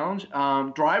be a challenge.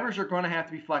 Drivers are going to have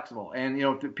to be flexible. And,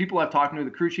 the people I've talked to, the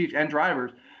crew chiefs and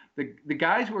drivers, the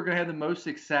guys who are going to have the most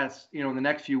success, in the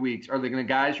next few weeks are the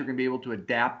guys who are going to be able to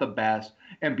adapt the best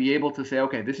and be able to say,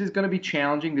 okay, this is going to be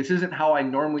challenging. This isn't how I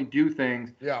normally do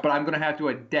things, but I'm going to have to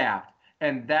adapt.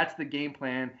 And that's the game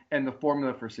plan and the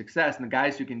formula for success. And the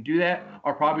guys who can do that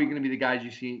are probably going to be the guys you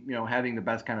see, having the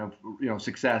best kind of,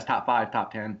 success, top 5,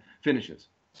 top 10 finishes.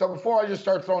 So before I just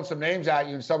start throwing some names at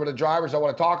you and some of the drivers I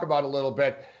want to talk about a little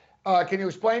bit, can you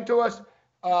explain to us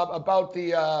about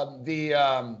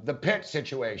the pit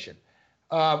situation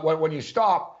when you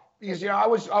stop? Because I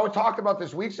was talking about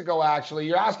this weeks ago. Actually,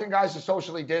 you're asking guys to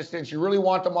socially distance. You really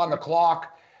want them on the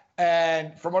clock,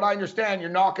 and from what I understand,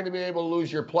 you're not going to be able to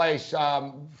lose your place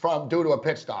due to a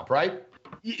pit stop, right?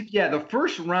 Yeah, the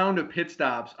first round of pit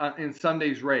stops in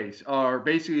Sunday's race are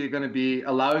basically going to be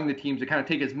allowing the teams to kind of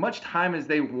take as much time as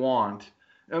they want,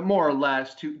 more or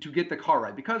less, to get the car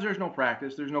right. Because there's no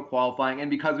practice, there's no qualifying,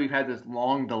 and because we've had this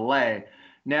long delay,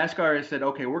 NASCAR has said,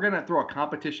 okay, we're going to throw a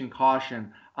competition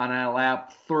caution on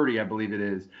lap 30, I believe it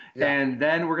is. Yeah. And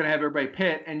then we're going to have everybody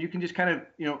pit, and you can just kind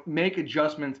of, make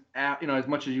adjustments as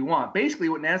much as you want. Basically,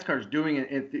 what NASCAR is doing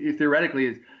theoretically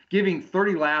is giving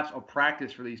 30 laps of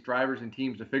practice for these drivers and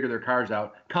teams to figure their cars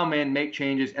out, come in, make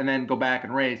changes, and then go back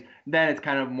and race. Then it's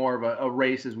kind of more of a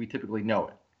race as we typically know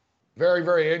it. Very,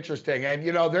 very interesting. And,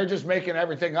 they're just making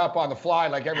everything up on the fly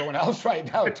like everyone else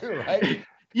right now, too, right?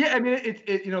 Yeah, I mean,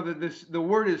 the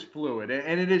word is fluid,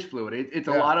 and it is fluid. It's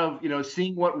a lot of,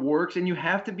 seeing what works, and you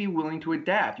have to be willing to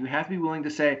adapt. You have to be willing to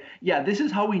say, yeah, this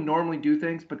is how we normally do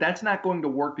things, but that's not going to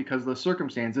work because of the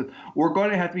circumstances. We're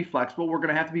going to have to be flexible. We're going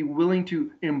to have to be willing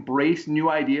to embrace new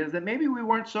ideas that maybe we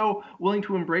weren't so willing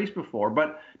to embrace before.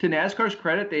 But to NASCAR's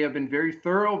credit, they have been very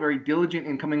thorough, very diligent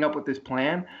in coming up with this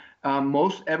plan.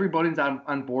 Most everybody's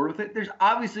on board with it. There's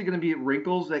obviously going to be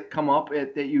wrinkles that come up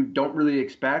that you don't really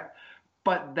expect.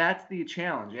 But that's the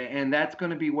challenge, and that's going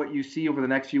to be what you see over the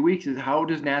next few weeks is how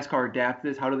does NASCAR adapt to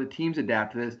this? How do the teams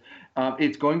adapt to this?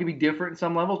 It's going to be different in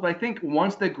some levels, but I think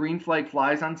once the green flag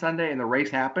flies on Sunday and the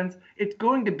race happens, it's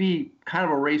going to be kind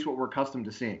of a race what we're accustomed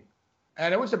to seeing.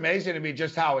 And it was amazing to me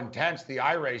just how intense the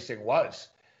iRacing was,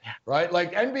 right?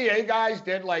 Like NBA guys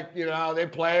did, they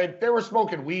played, they were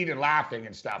smoking weed and laughing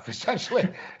and stuff, essentially.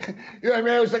 You know what I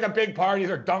mean? It was like a big party.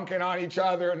 They're dunking on each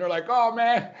other, and they're like, oh,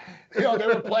 man. They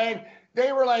were playing.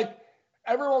 They were like,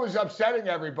 everyone was upsetting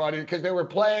everybody because they were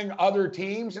playing other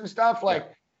teams and stuff.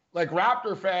 Like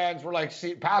Raptor fans were like,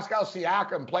 Pascal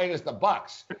Siakam played as the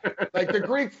Bucks. Like the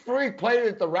Greek Freak played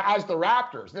as the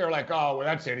Raptors. They were like, oh, well,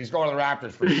 that's it. He's going to the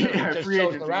Raptors for sure. He just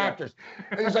chose the Raptors.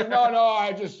 And he's like, no,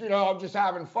 I'm just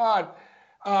having fun.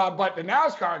 But the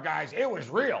NASCAR guys, it was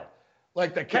real.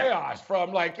 Like the chaos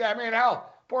from hell.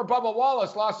 Poor Bubba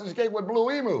Wallace lost his gig with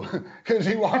Blue Emu because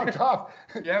he walked off.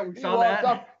 Yeah, we saw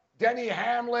that. Denny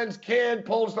Hamlin's kid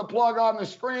pulls the plug on the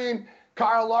screen.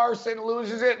 Kyle Larson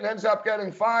loses it and ends up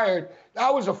getting fired.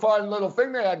 That was a fun little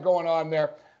thing they had going on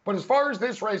there. But as far as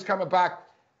this race coming back,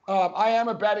 I am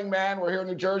a betting man. We're here in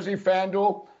New Jersey.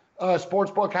 FanDuel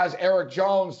Sportsbook has Eric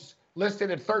Jones listed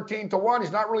at 13-1.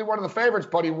 He's not really one of the favorites,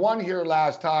 but he won here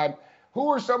last time. Who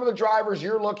are some of the drivers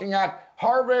you're looking at?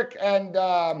 Harvick and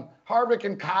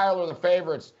Kyle are the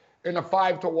favorites. in the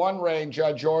 5-1 range,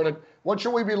 Jordan. What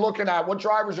should we be looking at? What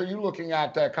drivers are you looking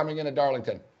at coming into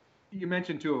Darlington? You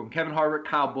mentioned two of them, Kevin Harvick,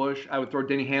 Kyle Busch. I would throw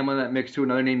Denny Hamlin in that mix too.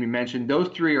 Another name you mentioned. Those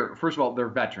three are, first of all, they're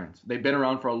veterans. They've been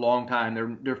around for a long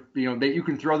time. You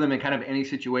can throw them in kind of any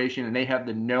situation, and they have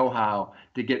the know-how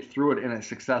to get through it in a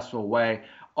successful way.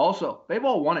 Also, they've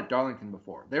all won at Darlington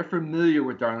before. They're familiar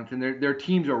with Darlington. Their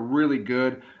teams are really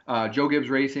good. Joe Gibbs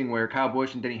Racing, where Kyle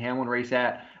Busch and Denny Hamlin race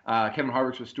at. Kevin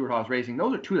Harvick's with Stewart-Haas Racing.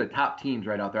 Those are two of the top teams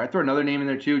right out there. I'd throw another name in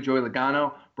there too, Joey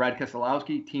Logano, Brad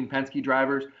Keselowski, Team Penske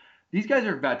drivers. These guys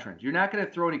are veterans. You're not going to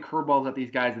throw any curveballs at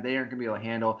these guys that they aren't going to be able to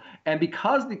handle. And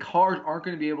because the cars aren't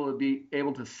going to be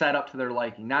able to set up to their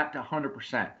liking, not to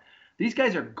 100%, these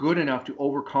guys are good enough to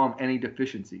overcome any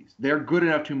deficiencies. They're good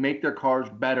enough to make their cars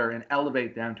better and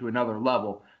elevate them to another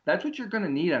level. That's what you're going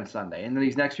to need on Sunday and in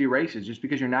these next few races. Just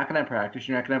because you're not going to have practice,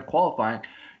 you're not going to have qualifying,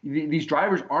 these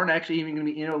drivers aren't actually even going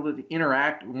to be able to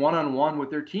interact one-on-one with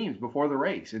their teams before the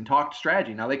race and talk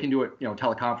strategy. Now, they can do it,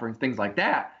 teleconference, things like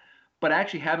that. But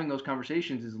actually having those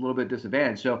conversations is a little bit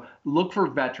disadvantaged. So look for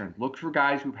veterans. Look for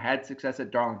guys who've had success at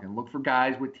Darlington. Look for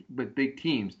guys with big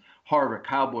teams. Harvick,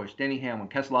 Kyle Busch, Denny Hamlin,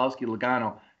 Keselowski,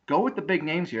 Logano. Go with the big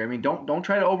names here. I mean, don't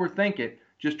try to overthink it.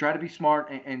 Just try to be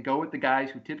smart and go with the guys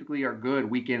who typically are good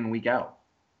week in and week out.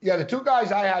 Yeah, the two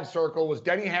guys I had circled was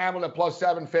Denny Hamlin at plus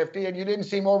 750, and you didn't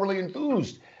seem overly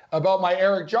enthused about my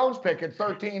Eric Jones pick at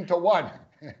 13-1.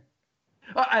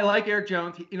 I like Eric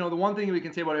Jones. The one thing we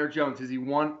can say about Eric Jones is he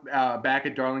won back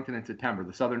at Darlington in September,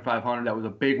 the Southern 500. That was a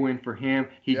big win for him.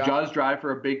 He does drive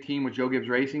for a big team with Joe Gibbs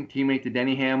Racing, teammate to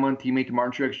Denny Hamlin, teammate to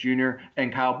Martin Truex Jr.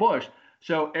 and Kyle Busch.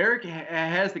 So Eric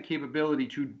has the capability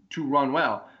to run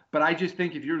well. But I just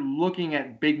think if you're looking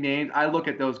at big names, I look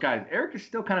at those guys. Eric is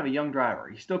still kind of a young driver.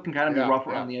 He still can kind of be rough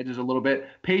around the edges a little bit.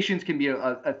 Patience can be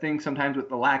a thing sometimes with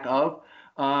the lack of.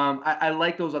 I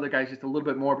like those other guys just a little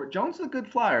bit more. But Jones is a good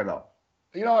flyer, though.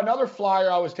 Another flyer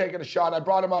I was taking a shot. I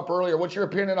brought him up earlier. What's your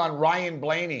opinion on Ryan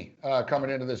Blaney coming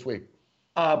into this week?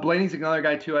 Blaney's another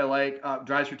guy too I like.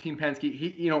 Drives for Team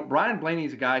Penske. Ryan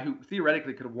Blaney's a guy who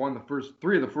theoretically could have won the first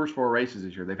three of the first four races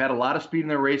this year. They've had a lot of speed in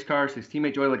their race cars. His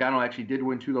teammate Joey Logano actually did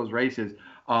win two of those races.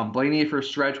 Blaney for a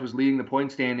stretch was leading the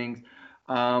point standings.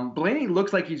 Blaney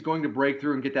looks like he's going to break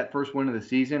through and get that first win of the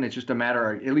season. It's just a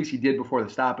matter of, at least he did before the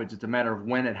stoppage, it's a matter of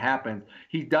when it happens.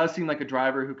 He does seem like a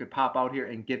driver who could pop out here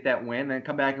and get that win, then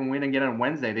come back and win again on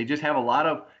Wednesday. They just have a lot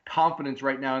of confidence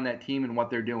right now in that team and what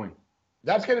they're doing.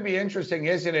 That's going to be interesting,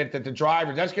 isn't it, that the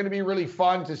drivers, that's going to be really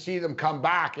fun to see them come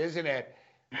back, isn't it,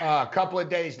 a couple of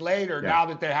days later, now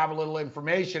that they have a little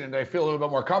information and they feel a little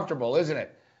bit more comfortable, isn't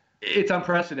it? It's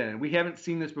unprecedented. We haven't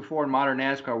seen this before in modern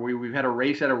NASCAR, where we've had a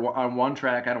race on one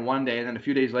track on one day, and then a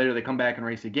few days later they come back and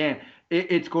race again.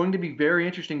 It's going to be very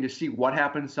interesting to see what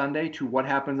happens Sunday to what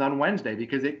happens on Wednesday,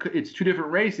 because it's two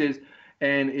different races,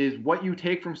 and is what you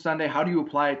take from Sunday, how do you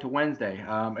apply it to Wednesday?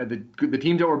 The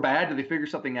teams that were bad, do they figure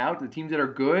something out? The teams that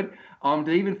are good, do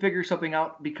they even figure something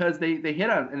out because they hit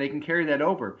on it and they can carry that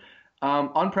over?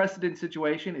 Unprecedented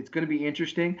situation. It's going to be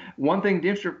interesting. One thing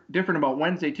different about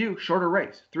Wednesday too, shorter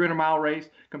race, 300-mile race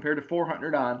compared to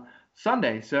 400 on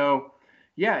Sunday. So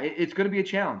yeah, it's going to be a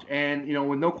challenge. And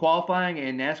with no qualifying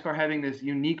and NASCAR having this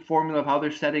unique formula of how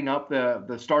they're setting up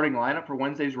the starting lineup for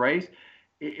Wednesday's race,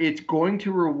 it's going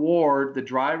to reward the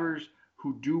drivers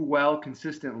who do well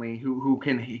consistently, who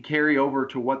can carry over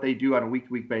to what they do on a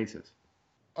week-to-week basis.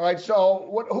 All right,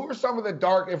 so who are some of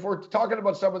the if we're talking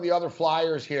about some of the other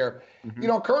flyers here,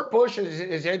 Kurt Busch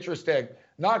is interesting.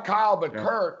 Not Kyle, but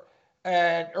Kurt.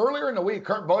 And earlier in the week,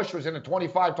 Kurt Busch was in the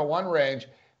 25-1 range.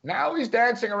 Now he's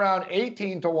dancing around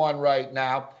 18-1 right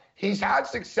now. He's had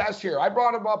success here. I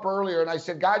brought him up earlier, and I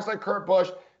said guys like Kurt Busch,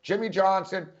 Jimmy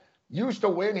Johnson, used to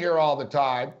win here all the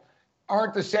time,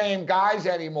 aren't the same guys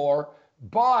anymore.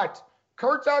 But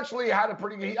Kurt's actually had a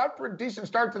pretty decent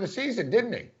start to the season,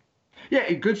 didn't he? Yeah,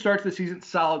 a good start to the season,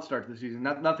 solid start to the season.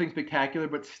 Nothing spectacular,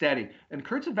 but steady. And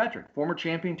Kurt's a veteran, former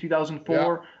champion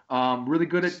 2004, really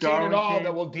good at Darlington. Seen it all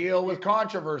that will deal with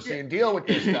controversy and deal with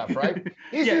this stuff, right?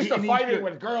 He's used to fighting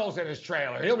with girls in his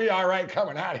trailer. He'll be all right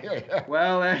coming out of here.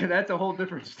 Well, that's a whole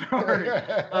different story.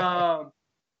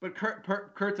 But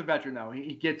Kurt's a veteran, though.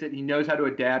 He gets it. He knows how to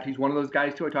adapt. He's one of those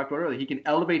guys, too, I talked about earlier. He can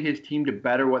elevate his team to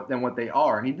better than what they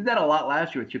are. And he did that a lot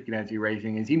last year with Chip Ganassi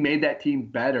Racing, is he made that team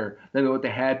better than what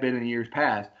they had been in years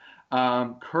past.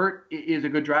 Kurt is a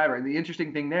good driver. And the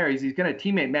interesting thing there is he's going to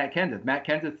teammate Matt Kenseth. Matt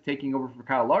Kenseth taking over for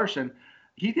Kyle Larson.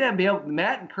 He's going to be able,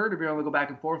 Matt and Kurt are going to be able to go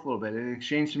back and forth a little bit and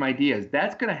exchange some ideas.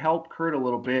 That's going to help Kurt a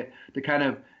little bit to kind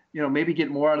of, maybe get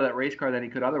more out of that race car than he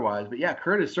could otherwise. But yeah,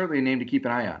 Kurt is certainly a name to keep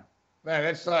an eye on. Man,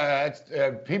 it's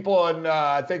people, and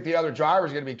I think the other drivers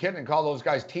are going to be kidding and call those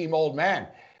guys Team Old Man.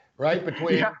 right?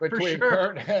 Between sure.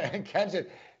 Kurt and Kenseth.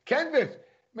 Kenseth,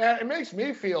 man, it makes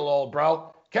me feel old,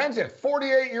 bro. Kenseth,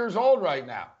 48 years old right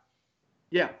now.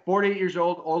 Yeah, 48 years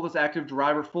old, oldest active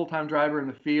driver, full-time driver in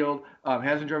the field.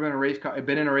 Hasn't driven a race car,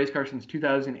 been in a race car since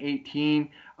 2018.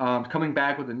 Coming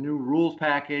back with a new rules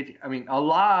package. I mean, a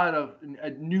lot of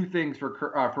new things for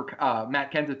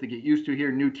Matt Kenseth to get used to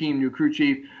here. New team, new crew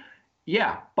chief.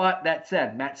 Yeah, but that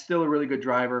said, Matt's still a really good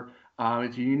driver.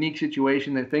 It's a unique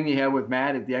situation. The thing you have with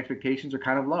Matt is the expectations are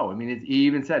kind of low. I mean, he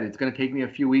even said it's going to take me a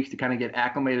few weeks to kind of get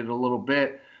acclimated a little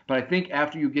bit. But I think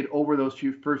after you get over those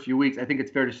first few weeks, I think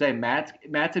it's fair to say Matt's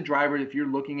a driver. If you're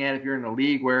looking at, if you're in a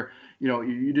league where you're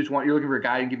looking for a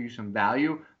guy to give you some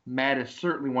value, Matt is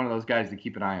certainly one of those guys to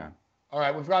keep an eye on. All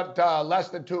right, we've got less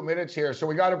than 2 minutes here, so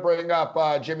we got to bring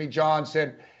up Jimmie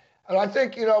Johnson. And I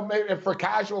think maybe for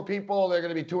casual people, they're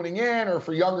going to be tuning in, or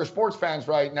for younger sports fans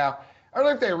right now, I don't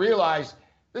think they realize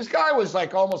this guy was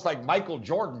almost like Michael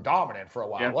Jordan dominant for a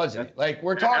while, wasn't he? Like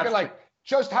we're talking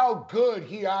just how good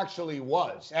he actually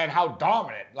was and how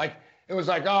dominant. Like it was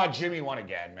like, oh, Jimmy won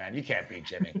again, man. You can't beat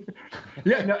Jimmy.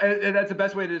 Yeah, no, and that's the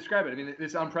best way to describe it. I mean,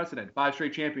 it's unprecedented. 5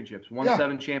 straight championships, won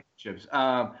 7 championships.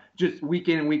 Just week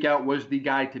in and week out was the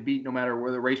guy to beat no matter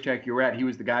where the racetrack you were at. He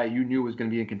was the guy you knew was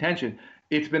going to be in contention.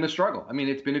 It's been a struggle. I mean,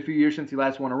 it's been a few years since he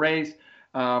last won a race.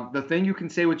 The thing you can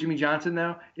say with Jimmie Johnson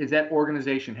now is that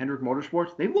organization, Hendrick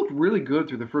Motorsports, they've looked really good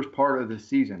through the first part of the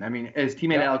season. I mean, his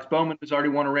teammate Alex Bowman has already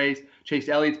won a race. Chase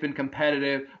Elliott's been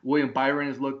competitive. William Byron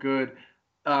has looked good.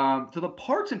 So the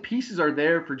parts and pieces are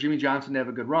there for Jimmie Johnson to have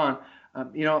a good run.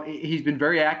 He's been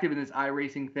very active in this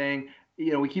iRacing thing.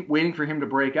 We keep waiting for him to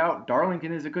break out.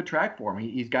 Darlington is a good track for him.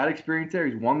 He's got experience there.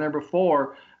 He's won there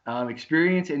before.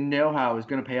 Experience and know-how is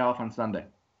going to pay off on Sunday.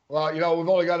 Well, we've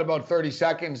only got about 30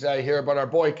 seconds here, but our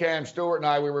boy Cam Stewart and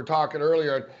I, we were talking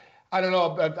earlier. I don't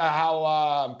know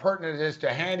how pertinent it is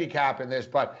to handicap in this,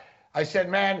 but I said,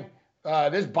 man,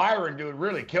 this Byron dude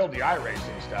really killed the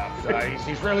iRacing stuff.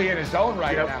 He's really in his zone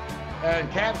right now.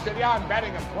 And Cam said, yeah, I'm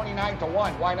betting him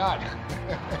 29-1. Why not?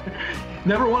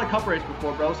 Never won a cup race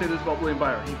before, but I'll say this about William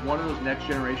Byron. He's one of those next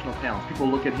generational talents. People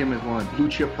look at him as one of blue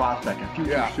chip prospect, a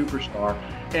future superstar.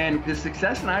 And his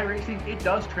success in iRacing, it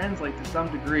does translate to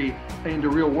some degree into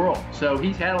real world. So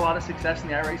he's had a lot of success in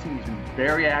the iRacing. He's been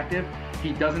very active.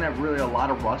 He doesn't have really a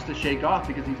lot of rust to shake off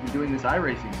because he's been doing this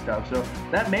iRacing stuff. So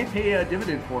that may pay a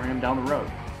dividend for him down the road.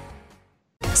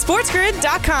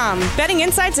 SportsGrid.com. Betting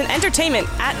insights and entertainment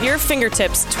at your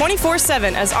fingertips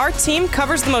 24/7 as our team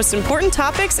covers the most important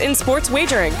topics in sports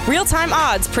wagering. Real-time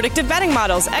odds, predictive betting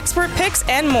models, expert picks,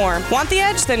 and more. Want the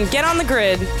edge? Then get on the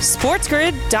grid.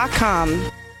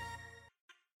 SportsGrid.com.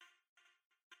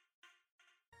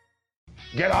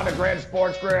 Get on the grid,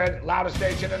 Sports Grid, loudest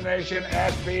station in the nation,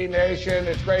 SB Nation.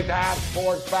 It's great to have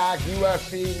sports back,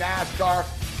 UFC, NASCAR,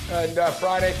 and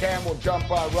Friday, Cam, we'll jump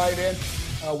right in.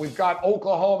 We've got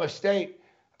Oklahoma State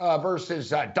versus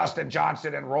Dustin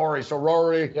Johnson and Rory. So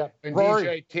Rory and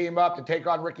DJ team up to take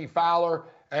on Ricky Fowler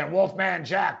and Wolfman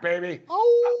Jack, baby.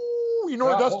 Oh, you know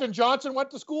where Dustin Johnson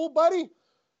went to school, buddy?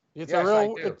 It's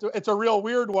a real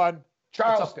weird one.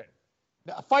 Charleston.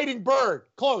 Fighting Bird,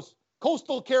 close.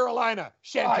 Coastal Carolina,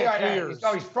 Chanticleers.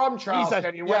 He's from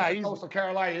Charleston. He went to Coastal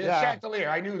Carolina. He's a Chanticleer.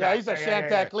 I knew that. Yeah, he's a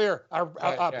Chanticleer,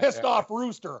 a pissed-off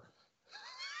rooster.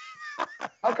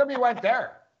 How come he went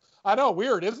there? I know,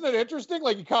 weird. Isn't it interesting?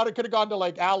 Like, you could have gone to,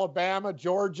 like, Alabama,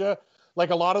 Georgia,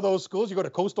 like a lot of those schools. You go to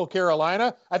Coastal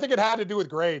Carolina. I think it had to do with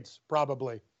grades,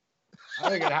 probably. I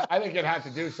think it had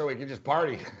to do so he could just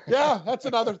party. Yeah, that's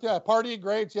another. Yeah, partying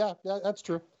grades. Yeah, that's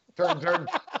true.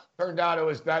 Turned out it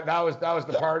was that was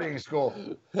the partying school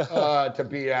to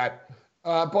be at.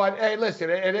 But hey, listen,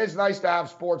 it is nice to have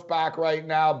sports back right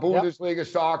now. Bundesliga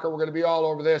soccer. We're going to be all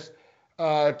over this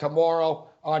tomorrow.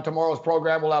 On tomorrow's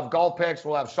program, we'll have golf picks,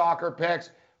 we'll have soccer picks,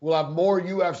 we'll have more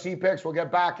UFC picks. We'll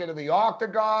get back into the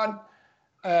octagon,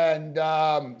 and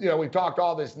we talked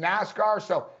all this NASCAR.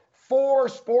 So 4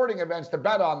 sporting events to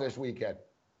bet on this weekend.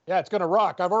 Yeah, it's going to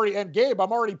rock. Gabe,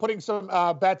 I'm already putting some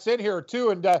bets in here too.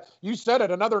 And you said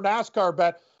it, another NASCAR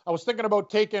bet. I was thinking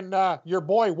about taking your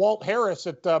boy Walt Harris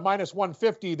at minus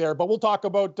 150 there, but we'll talk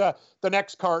about the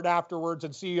next card afterwards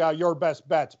and see your best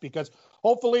bets, because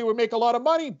hopefully we make a lot of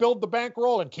money, build the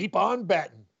bankroll, and keep on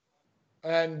betting.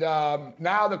 And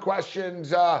now the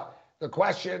questions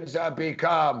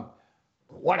become,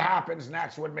 what happens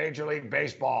next with Major League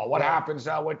Baseball? What happens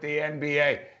with the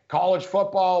NBA? College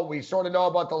football, we sort of know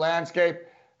about the landscape.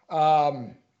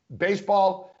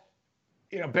 Baseball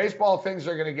things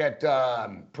are going to get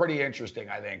pretty interesting,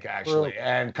 I think, actually,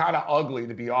 and kind of ugly,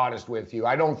 to be honest with you.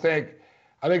 I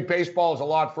think baseball is a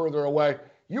lot further away.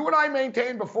 You and I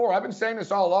maintained before, I've been saying this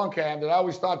all along, Cam, that I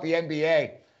always thought the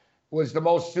NBA was the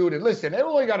most suited. Listen, they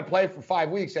only got to play for 5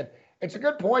 weeks. And it's a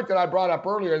good point that I brought up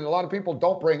earlier, and a lot of people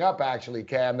don't bring up, actually,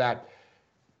 Cam, that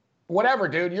whatever,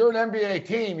 dude, you're an NBA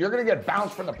team. You're going to get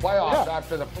bounced from the playoffs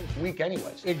after the first week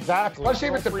anyways. Exactly.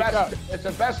 Especially if it's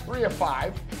the best 3 of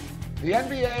 5. The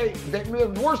NBA,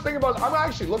 the worst thing about I'm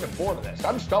actually looking forward to this.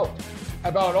 I'm stoked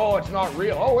about, it's not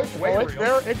real. Oh, it's way real.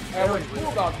 It's very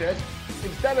cool about this.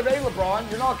 Instead of LeBron,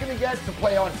 you're not going to get to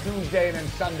play on Tuesday and then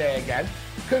Sunday again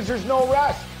because there's no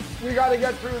rest. We got to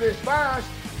get through this fast,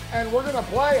 and we're going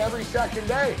to play every second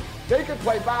day. They could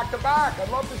play back-to-back. I'd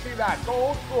love to see that. Go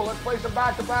old school. Let's play some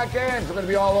back-to-back games. We're going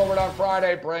to be all over it on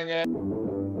Friday. Bring it.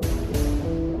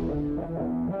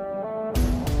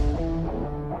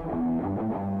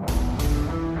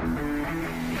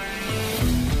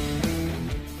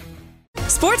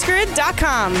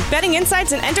 SportsGrid.com. Betting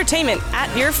insights and entertainment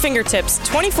at your fingertips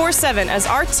 24/7 as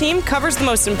our team covers the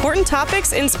most important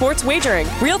topics in sports wagering.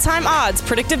 Real-time odds,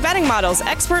 predictive betting models,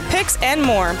 expert picks, and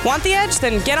more. Want the edge?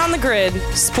 Then get on the grid.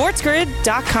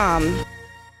 SportsGrid.com.